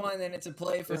game. If it's not 1-to-1, then it's a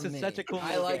play for me. This is such a cool.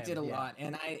 I liked it a lot,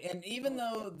 and even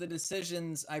though the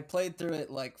decisions, I played through it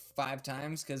 5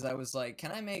 times because I was like,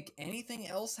 can I make anything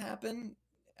else happen?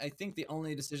 I think the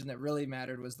only decision that really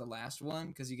mattered was the last one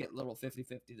because you get little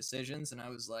 50-50 decisions, and I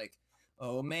was like,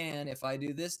 oh man, if I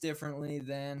do this differently,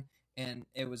 then, and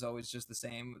it was always just the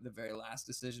same. The very last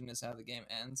decision is how the game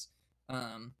ends.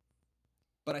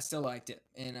 But I still liked it,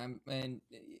 and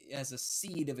as a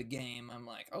seed of a game, I'm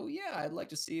like, oh yeah, I'd like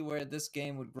to see where this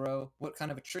game would grow, what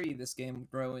kind of a tree this game would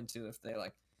grow into if they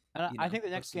I think the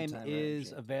next game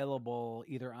is available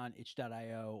either on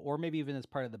itch.io or maybe even as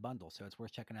part of the bundle, so it's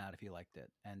worth checking out if you liked it.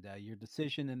 And your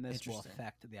decision in this will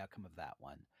affect the outcome of that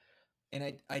one.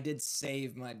 And I did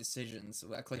save my decisions,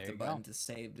 so I clicked the button to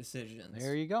save decisions.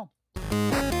 There you go.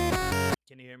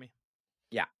 Can you hear me?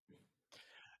 Yeah.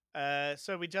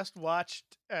 So we just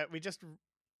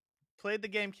played the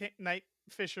game Night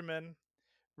Fisherman,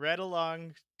 read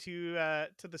along to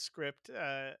the script.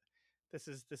 This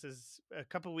is a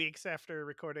couple weeks after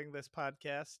recording this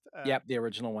podcast. Yep, the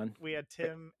original one. We had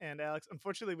Tim and Alex.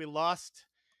 Unfortunately, we lost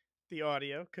the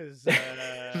audio because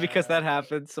that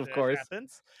happens, of course.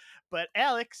 Happens. But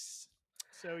Alex,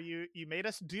 so you made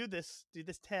us do this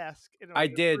task. I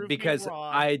did because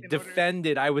I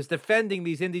was defending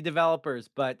these indie developers,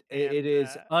 but it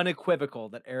is unequivocal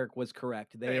that Eric was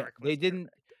correct. They didn't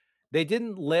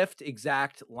lift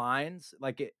exact lines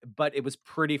but it was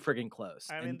pretty friggin' close.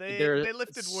 I mean, they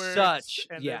lifted words,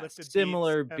 they lifted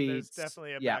similar beats. There's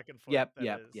definitely a back and forth.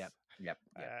 Yep.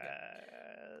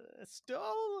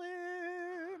 Stolen.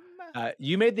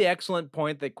 You made the excellent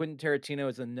point that Quentin Tarantino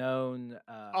is a known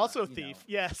also thief.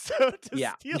 Yes. So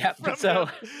to steal from him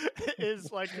is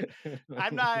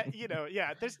I'm not.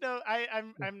 There's no.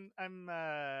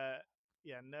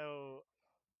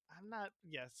 I'm not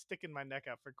sticking my neck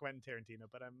out for Quentin Tarantino,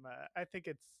 but I think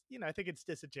it's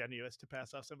disingenuous to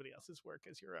pass off somebody else's work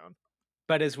as your own.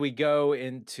 But as we go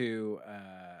into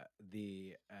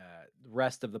the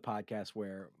rest of the podcast,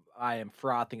 where I am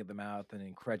frothing at the mouth and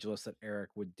incredulous that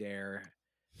Eric would dare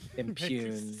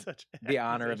impugn the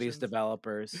honor of these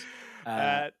developers,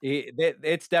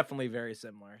 it's definitely very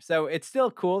similar. So it's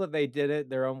still cool that they did it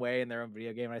their own way in their own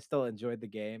video game. I still enjoyed the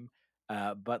game.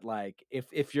 But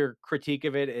if your critique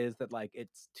of it is that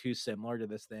it's too similar to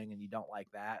this thing and you don't like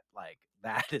that,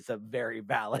 that is a very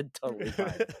valid, totally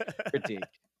fine critique.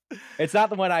 It's not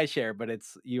the one I share, but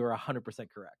you are 100%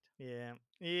 correct. Yeah.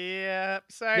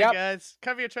 Sorry, guys.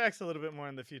 Cover your tracks a little bit more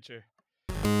in the future.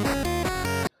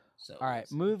 All right,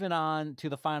 moving on to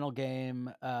the final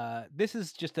game. This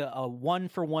is just a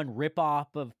 1-for-1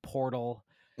 ripoff of Portal.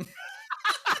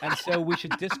 and so we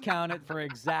should discount it for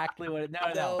exactly what it.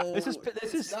 No. This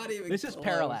is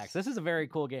Parallax. This is a very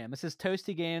cool game. This is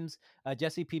Toasty Games,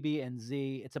 Jesse PB and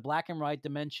Z. It's a black and white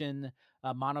dimension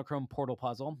monochrome portal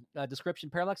puzzle. Description: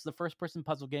 Parallax is a first-person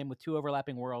puzzle game with 2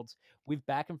 overlapping worlds. Weave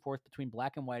back and forth between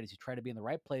black and white as you try to be in the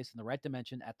right place in the right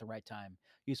dimension at the right time.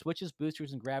 Use switches,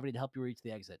 boosters, and gravity to help you reach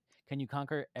the exit. Can you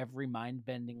conquer every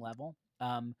mind-bending level?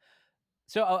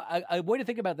 So a way to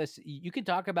think about this, you can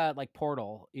talk about like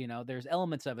Portal, there's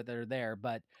elements of it that are there,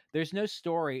 but there's no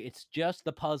story. It's just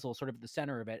the puzzle sort of at the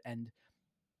center of it. And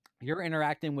you're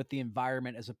interacting with the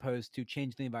environment as opposed to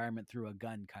change the environment through a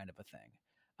gun kind of a thing.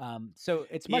 So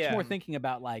it's much more thinking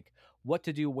about like what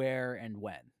to do, where, and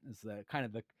when is the kind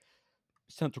of the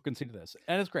central conceit of this.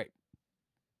 And it's great.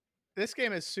 This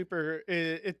game is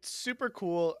it's super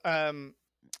cool.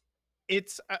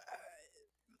 It's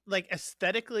like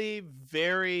aesthetically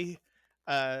very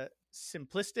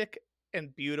simplistic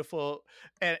and beautiful,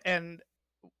 and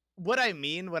what I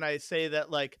mean when I say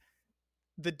that, like,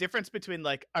 the difference between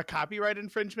like a copyright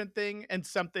infringement thing and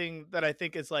something that I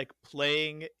think is like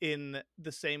playing in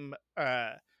the same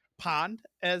pond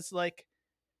as like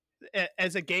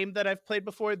as a game that I've played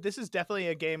before. This is definitely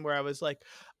a game where I was like,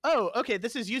 oh, okay,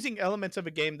 this is using elements of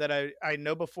a game that I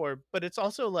know before, but it's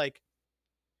also like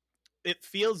it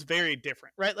feels very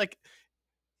different, right? Like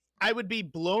I would be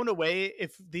blown away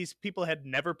if these people had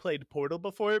never played Portal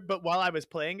before, but while I was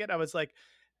playing it, I was like,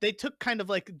 they took kind of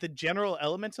like the general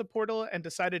elements of Portal and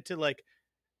decided to like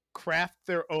craft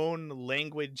their own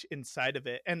language inside of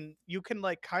it. And you can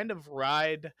like kind of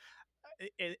ride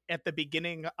at the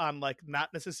beginning on like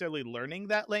not necessarily learning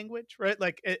that language, right?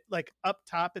 Like it, like up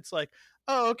top, it's like,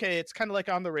 oh, okay, it's kind of like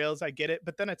on the rails, I get it.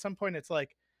 But then at some point it's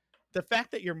like, the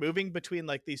fact that you're moving between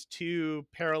like these 2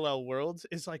 parallel worlds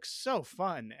is like so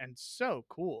fun and so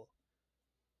cool.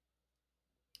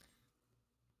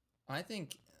 I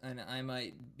think, and I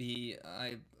might be,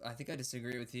 I think I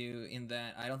disagree with you in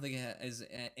that I don't think it has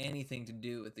anything to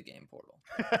do with the game Portal.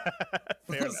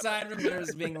 Aside from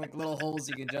there's being like little holes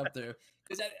you can jump through,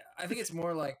 because I think it's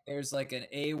more like there's like an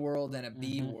A world and a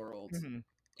B world in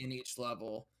each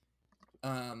level.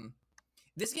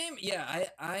 This game, yeah,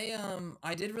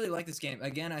 I did really like this game.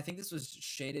 Again, I think this was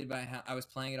shaded by how I was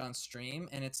playing it on stream,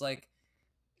 and it's like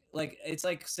it's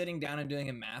like sitting down and doing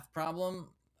a math problem.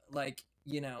 Like,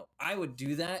 I would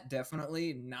do that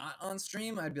definitely not on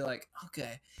stream. I'd be like,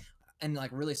 okay, and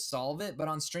like really solve it. But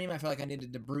on stream, I feel like I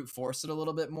needed to brute force it a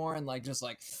little bit more and like just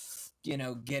like,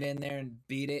 get in there and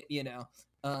beat it.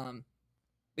 But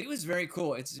it was very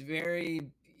cool. It's very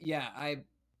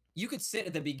you could sit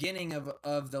at the beginning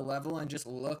of the level and just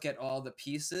look at all the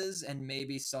pieces and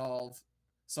maybe solve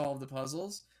the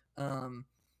puzzles.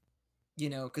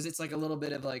 Because it's like a little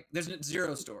bit of like there's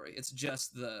zero story. It's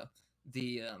just the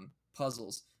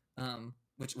puzzles,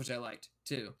 which I liked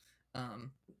too.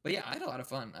 But yeah, I had a lot of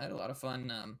fun.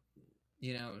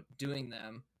 Doing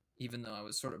them, even though I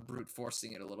was sort of brute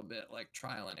forcing it a little bit, like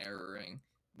trial and erroring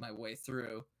my way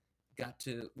through. Got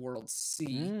to World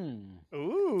C.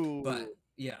 Ooh. But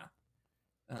yeah.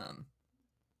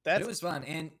 It was fun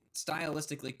and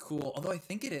stylistically cool, although I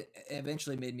think it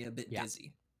eventually made me a bit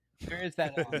dizzy. There is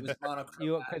that. It was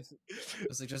monochromatic. It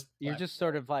was like just you're just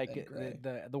sort of like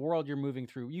the world you're moving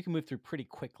through. You can move through pretty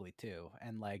quickly too,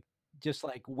 and like just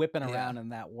like whipping around in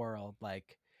that world,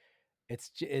 like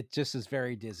it just is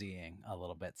very dizzying a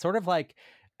little bit. Sort of like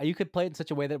you could play it in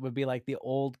such a way that it would be like the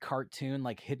old cartoon,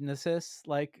 like Hidden Assist,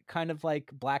 like kind of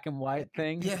like black and white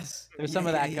thing. Yes, there's some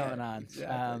of that going on.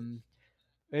 Exactly.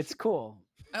 It's cool.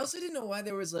 I also didn't know why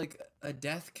there was like a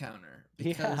death counter,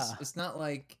 because it's not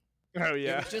like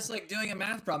it's just like doing a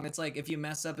math problem. It's like if you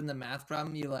mess up in the math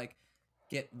problem, you like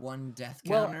get 1 death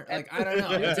counter. Like I don't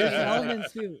know. There's an element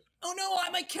too. Oh no,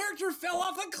 my character fell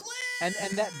off a cliff.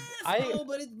 And that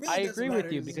but it really I agree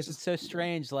with you, It's because just it's so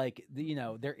strange. Like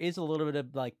there is a little bit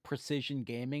of like precision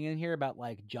gaming in here about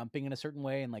like jumping in a certain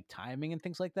way and like timing and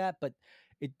things like that. But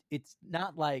it's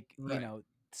not like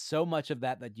so much of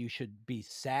that you should be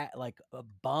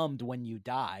bummed when you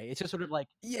die. It's just sort of like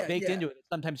baked into it.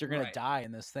 Sometimes you're gonna die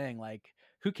in this thing. Like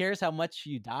who cares how much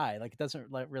you die? Like it doesn't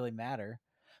really matter.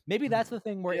 Maybe that's the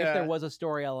thing where if there was a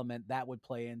story element that would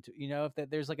play into, if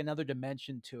there's like another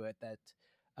dimension to it that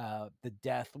the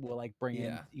death will like bring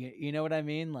in, you know what I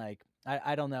mean? Like,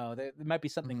 I don't know. There might be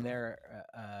something there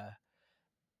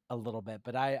a little bit,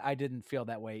 but I didn't feel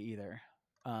that way either.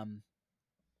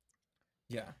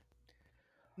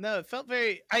 No, it felt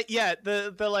very.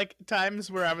 The like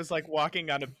times where I was like walking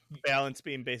on a balance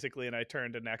beam basically, and I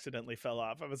turned and accidentally fell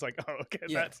off. I was like, oh, okay,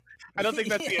 that's. I don't think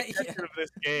that's the intention of this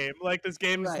game. Like this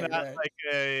game is not like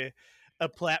a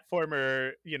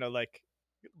platformer. Like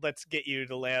let's get you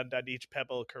to land on each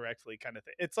pebble correctly kind of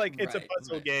thing. It's like it's a Right,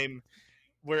 puzzle right. game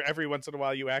where every once in a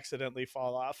while you accidentally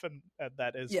fall off, and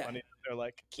that is Yeah, funny. They're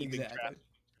like exactly.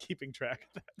 keeping track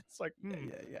of that. It's like,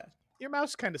 Yeah. your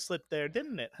mouse kind of slipped there,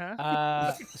 didn't it?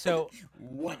 Huh? So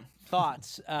One.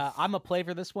 thoughts. I'm a play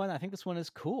for this one. I think this one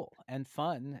is cool and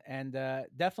fun, and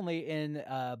definitely in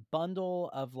a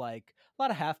bundle of like a lot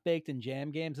of half-baked and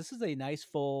jam games. This is a nice,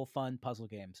 full, fun puzzle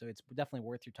game, so it's definitely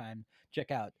worth your time.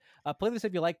 Check out. Play this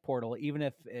if you like Portal, even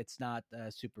if it's not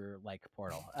super like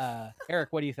Portal.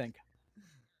 Eric, what do you think?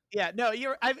 Yeah, no,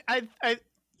 you're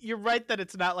right that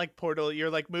it's not like Portal. You're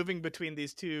like moving between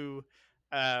these two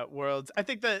worlds. I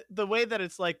think that the way that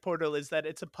it's like Portal is that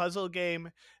it's a puzzle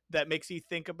game that makes you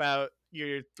think about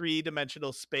your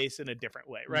three-dimensional space in a different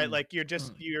way, right? Mm. Like you're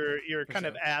For kind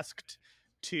of sure. asked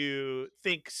to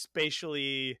think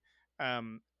spatially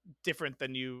different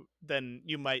than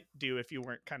you might do if you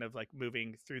weren't kind of like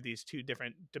moving through these two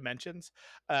different dimensions.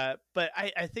 But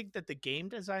I think that the game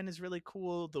design is really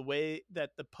cool. The way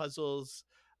that the puzzles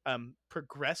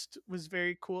progressed was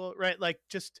very cool, right? Like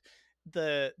just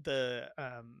the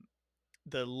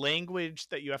language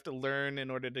that you have to learn in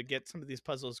order to get some of these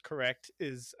puzzles correct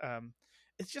is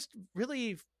it's just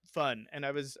really fun, and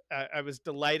I was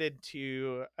delighted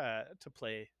to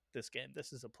play this game.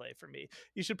 This is a play for me.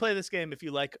 You should play this game if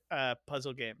you like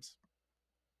puzzle games.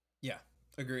 Yeah,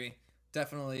 agree.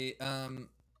 Definitely.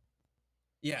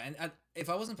 Yeah, and if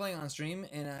I wasn't playing on stream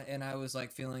and I was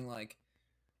like feeling like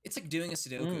it's like doing a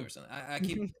Sudoku or something. I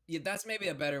keep that's maybe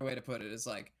a better way to put it. It's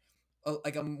like a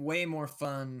way more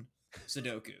fun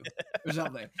Sudoku or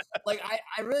something. Like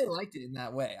I really liked it in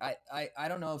that way. I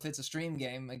don't know if it's a stream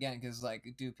game again because like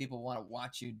do people want to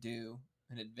watch you do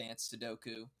an advanced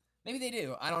Sudoku? Maybe they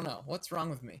do. I don't know. What's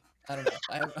wrong with me? I don't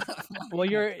know. Well,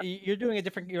 you're doing a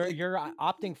different. You're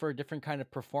opting for a different kind of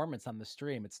performance on the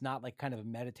stream. It's not like kind of a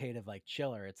meditative like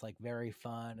chiller. It's like very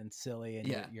fun and silly, and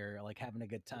Yeah. you're like having a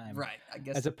good time, Right. I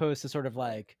guess as opposed to sort of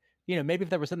like maybe if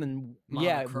there was something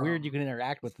weird Monochrome. you can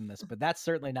interact with in this, but that's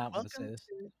certainly not what this Welcome is.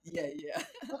 Yeah.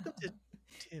 Welcome to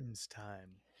Tim's time.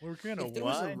 We're gonna If there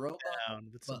was a wind robot down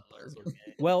with some butler. puzzle games.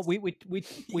 Well, we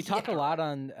talk a Yeah, lot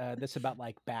on this about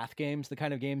like bath games, the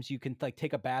kind of games you can like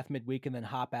take a bath midweek and then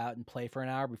hop out and play for an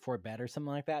hour before bed or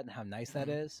something like that, and how nice that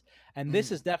Mhm. is. And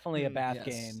this is definitely a bath yes.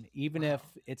 game, even Wow. if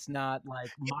it's not like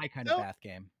my kind So- of bath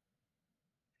game.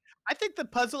 I think the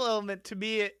puzzle element to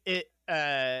me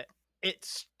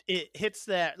it hits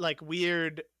that like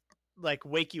weird like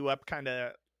wake you up kind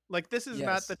of like this is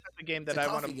not Yes. the type of game that It's a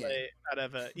I want to coffee play game. out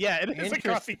of a it is a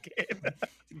coffee game.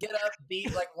 Get up,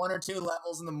 beat like 1 or 2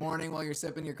 levels in the morning while you're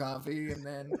sipping your coffee, and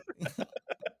then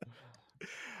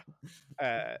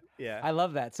Yeah. I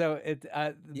love that. So it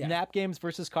Yeah. nap games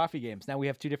versus coffee games. Now we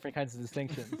have two different kinds of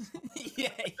distinctions. yeah.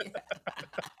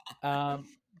 Um,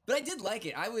 But I did like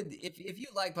it. I would if you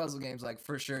like puzzle games, like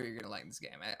for sure you're gonna like this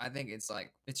game. I think it's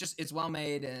like it's well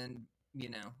made, and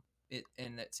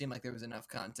it seemed like there was enough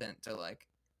content to like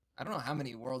I don't know how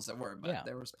many worlds there were, but Yeah.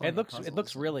 there was plenty it looks of it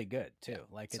looks puzzles. really good too. Yeah,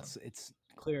 Like so- it's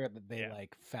clear that they Yeah.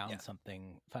 like found Yeah.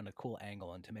 found a cool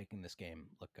angle into making this game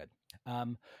look good.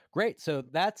 Great. So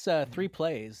that's 3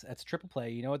 plays. That's triple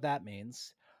play. You know what that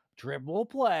means? Triple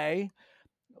play.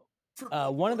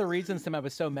 One of the reasons, Tim, I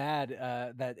was so mad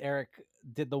that Eric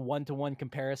did the 1-to-1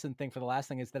 comparison thing for the last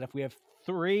thing is that if we have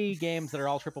 3 games that are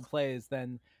all triple plays,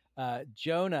 then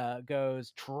Jonah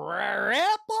goes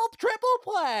triple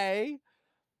play.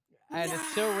 And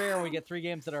it's so rare when we get 3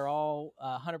 games that are all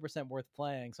 100% worth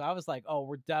playing. So I was like, oh,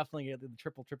 we're definitely going to do the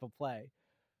triple play.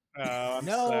 Oh, I'm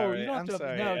No, sorry. you don't I'm have to.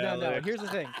 sorry, No. Alex. Here's the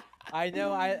thing. I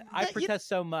know I you- protest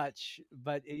so much,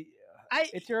 but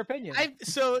it's your opinion.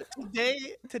 So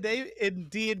today in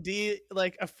D&D,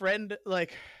 like a friend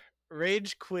like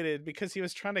rage quitted because he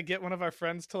was trying to get one of our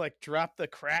friends to like drop the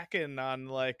Kraken on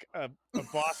like a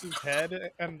boss's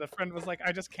head, and the friend was like,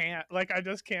 I just can't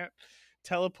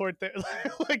teleport there.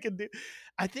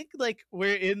 I think like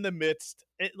we're in the midst.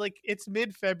 It's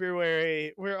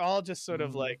mid-February. We're all just sort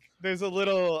of like there's a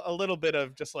little bit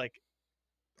of just like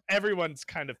everyone's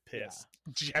kind of pissed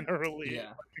generally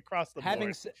Yeah. across the having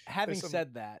board. having some-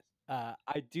 said that,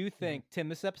 I do think Tim,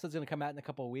 this episode's going to come out in a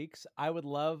couple of weeks. I would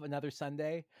love another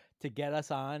Sunday to get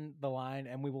us on the line,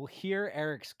 and we will hear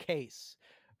Eric's case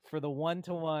for the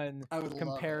 1-to-1 I would love it.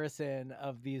 comparison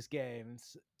of these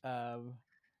games.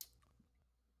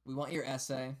 We want your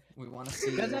essay. We want to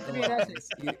see. Doesn't have to the be an essay. lines.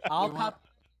 We I'll want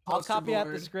I'll poster copy out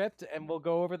the board. script, and we'll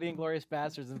go over the Inglorious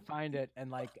Bastards and find it, and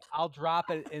like I'll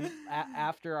drop it in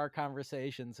after our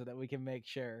conversation so that we can make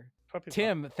sure.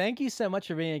 Tim, thank you so much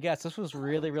for being a guest. This was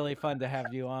really, really fun to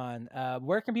have you on.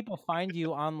 Where can people find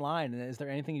you online? And is there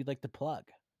anything you'd like to plug?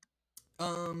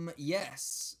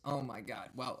 Yes. Oh my God.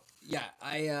 Well, yeah.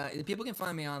 People can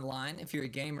find me online. If you're a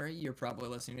gamer, you're probably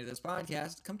listening to this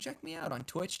podcast. Come check me out on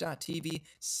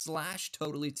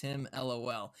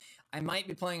twitch.tv/totallytimlol. I might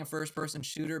be playing a first-person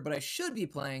shooter, but I should be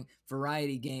playing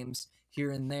variety games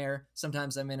here and there.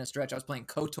 Sometimes I'm in a stretch. I was playing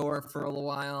KOTOR for a little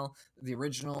while, the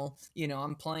original.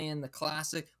 I'm playing the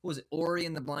classic. What was it? Ori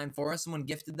and the Blind Forest. Someone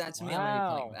gifted that to me. I'm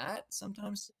gonna be playing that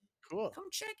sometimes. Cool. Come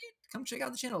check it. Come check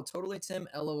out the channel. Totally Tim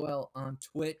LOL on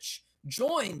Twitch.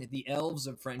 Join the Elves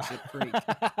of Friendship Creek.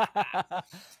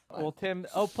 Well, Tim,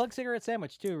 plug Cigarette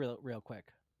Sandwich too, real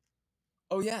quick.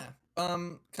 Oh yeah.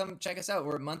 Come check us out.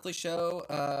 We're a monthly show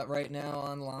right now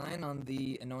online on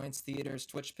the Annoyance Theater's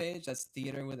Twitch page. That's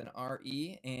theater with an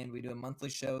R-E. And we do a monthly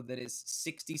show that is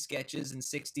 60 sketches in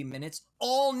 60 minutes,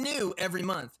 all new every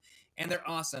month. And they're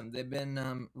awesome. They've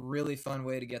been really fun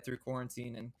way to get through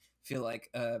quarantine and feel like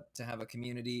to have a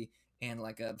community and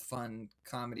like a fun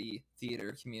comedy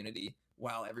theater community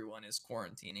while everyone is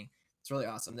quarantining. It's really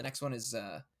awesome. The next one is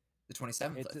the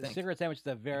 27th, I think. Cigarette Sandwich is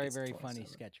a very, very funny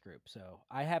sketch group. So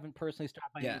I haven't personally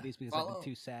stopped by any of these because I've been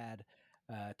too sad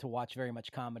to watch very much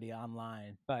comedy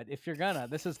online. But if you're gonna,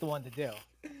 this is the one to do.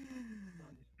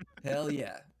 Hell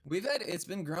yeah. It's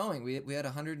been growing. We had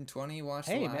 120 watch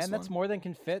the last man, that's one. more than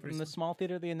can fit in the small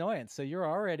theater of the Annoyance. So you're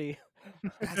already...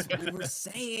 That's what we were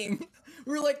saying.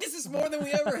 We were like, this is more than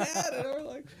we ever had. And we're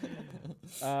like...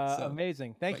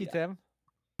 amazing. Thank you, Tim.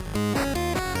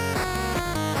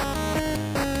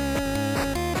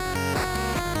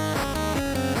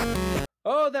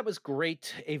 Oh, that was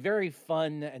great. A very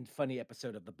fun and funny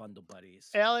episode of the Bundle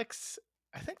Buddies. Alex,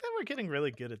 I think that we're getting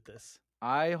really good at this.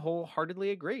 I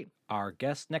wholeheartedly agree. Our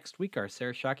guests next week are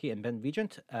Sarah Shockey and Ben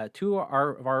Vigent, two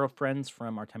of our friends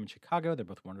from our time in Chicago. They're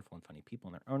both wonderful and funny people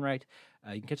in their own right.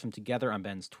 You can catch them together on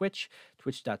Ben's Twitch,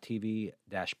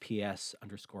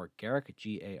 twitch.tv-ps_Garak,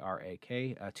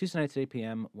 G-A-R-A-K, Tuesday nights at 8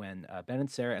 p.m. when Ben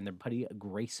and Sarah and their buddy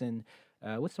Grayson,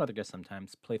 with some other guests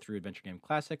sometimes, play through adventure game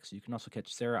classics. You can also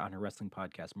catch Sarah on her wrestling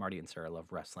podcast, Marty and Sarah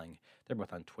Love Wrestling. They're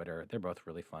both on Twitter. They're both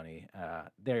really funny.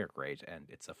 They're great, and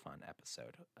it's a fun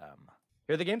episode.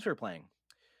 Here are the games we're playing.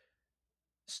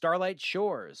 Starlight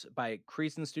Shores by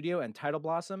Creason Studio and Tidal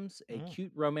Blossoms, a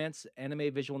cute romance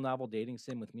anime visual novel dating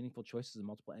sim with meaningful choices and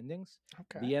multiple endings.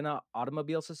 Okay. Vienna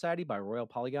Automobile Society by Royal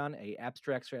Polygon, a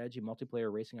abstract strategy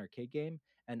multiplayer racing arcade game.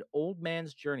 And Old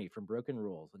Man's Journey from Broken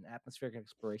Rules, an atmospheric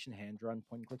exploration hand-drawn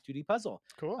point-and-click 2D puzzle.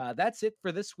 Cool. That's it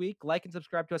for this week. Like and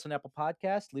subscribe to us on Apple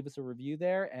Podcasts. Leave us a review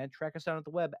there, and track us down at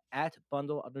the web at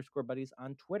 @bundle_buddies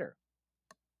on Twitter.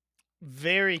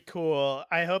 Very cool.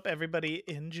 I hope everybody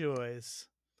enjoys.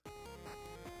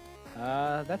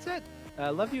 That's it.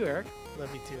 Love you, Eric.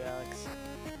 Love you too, Alex.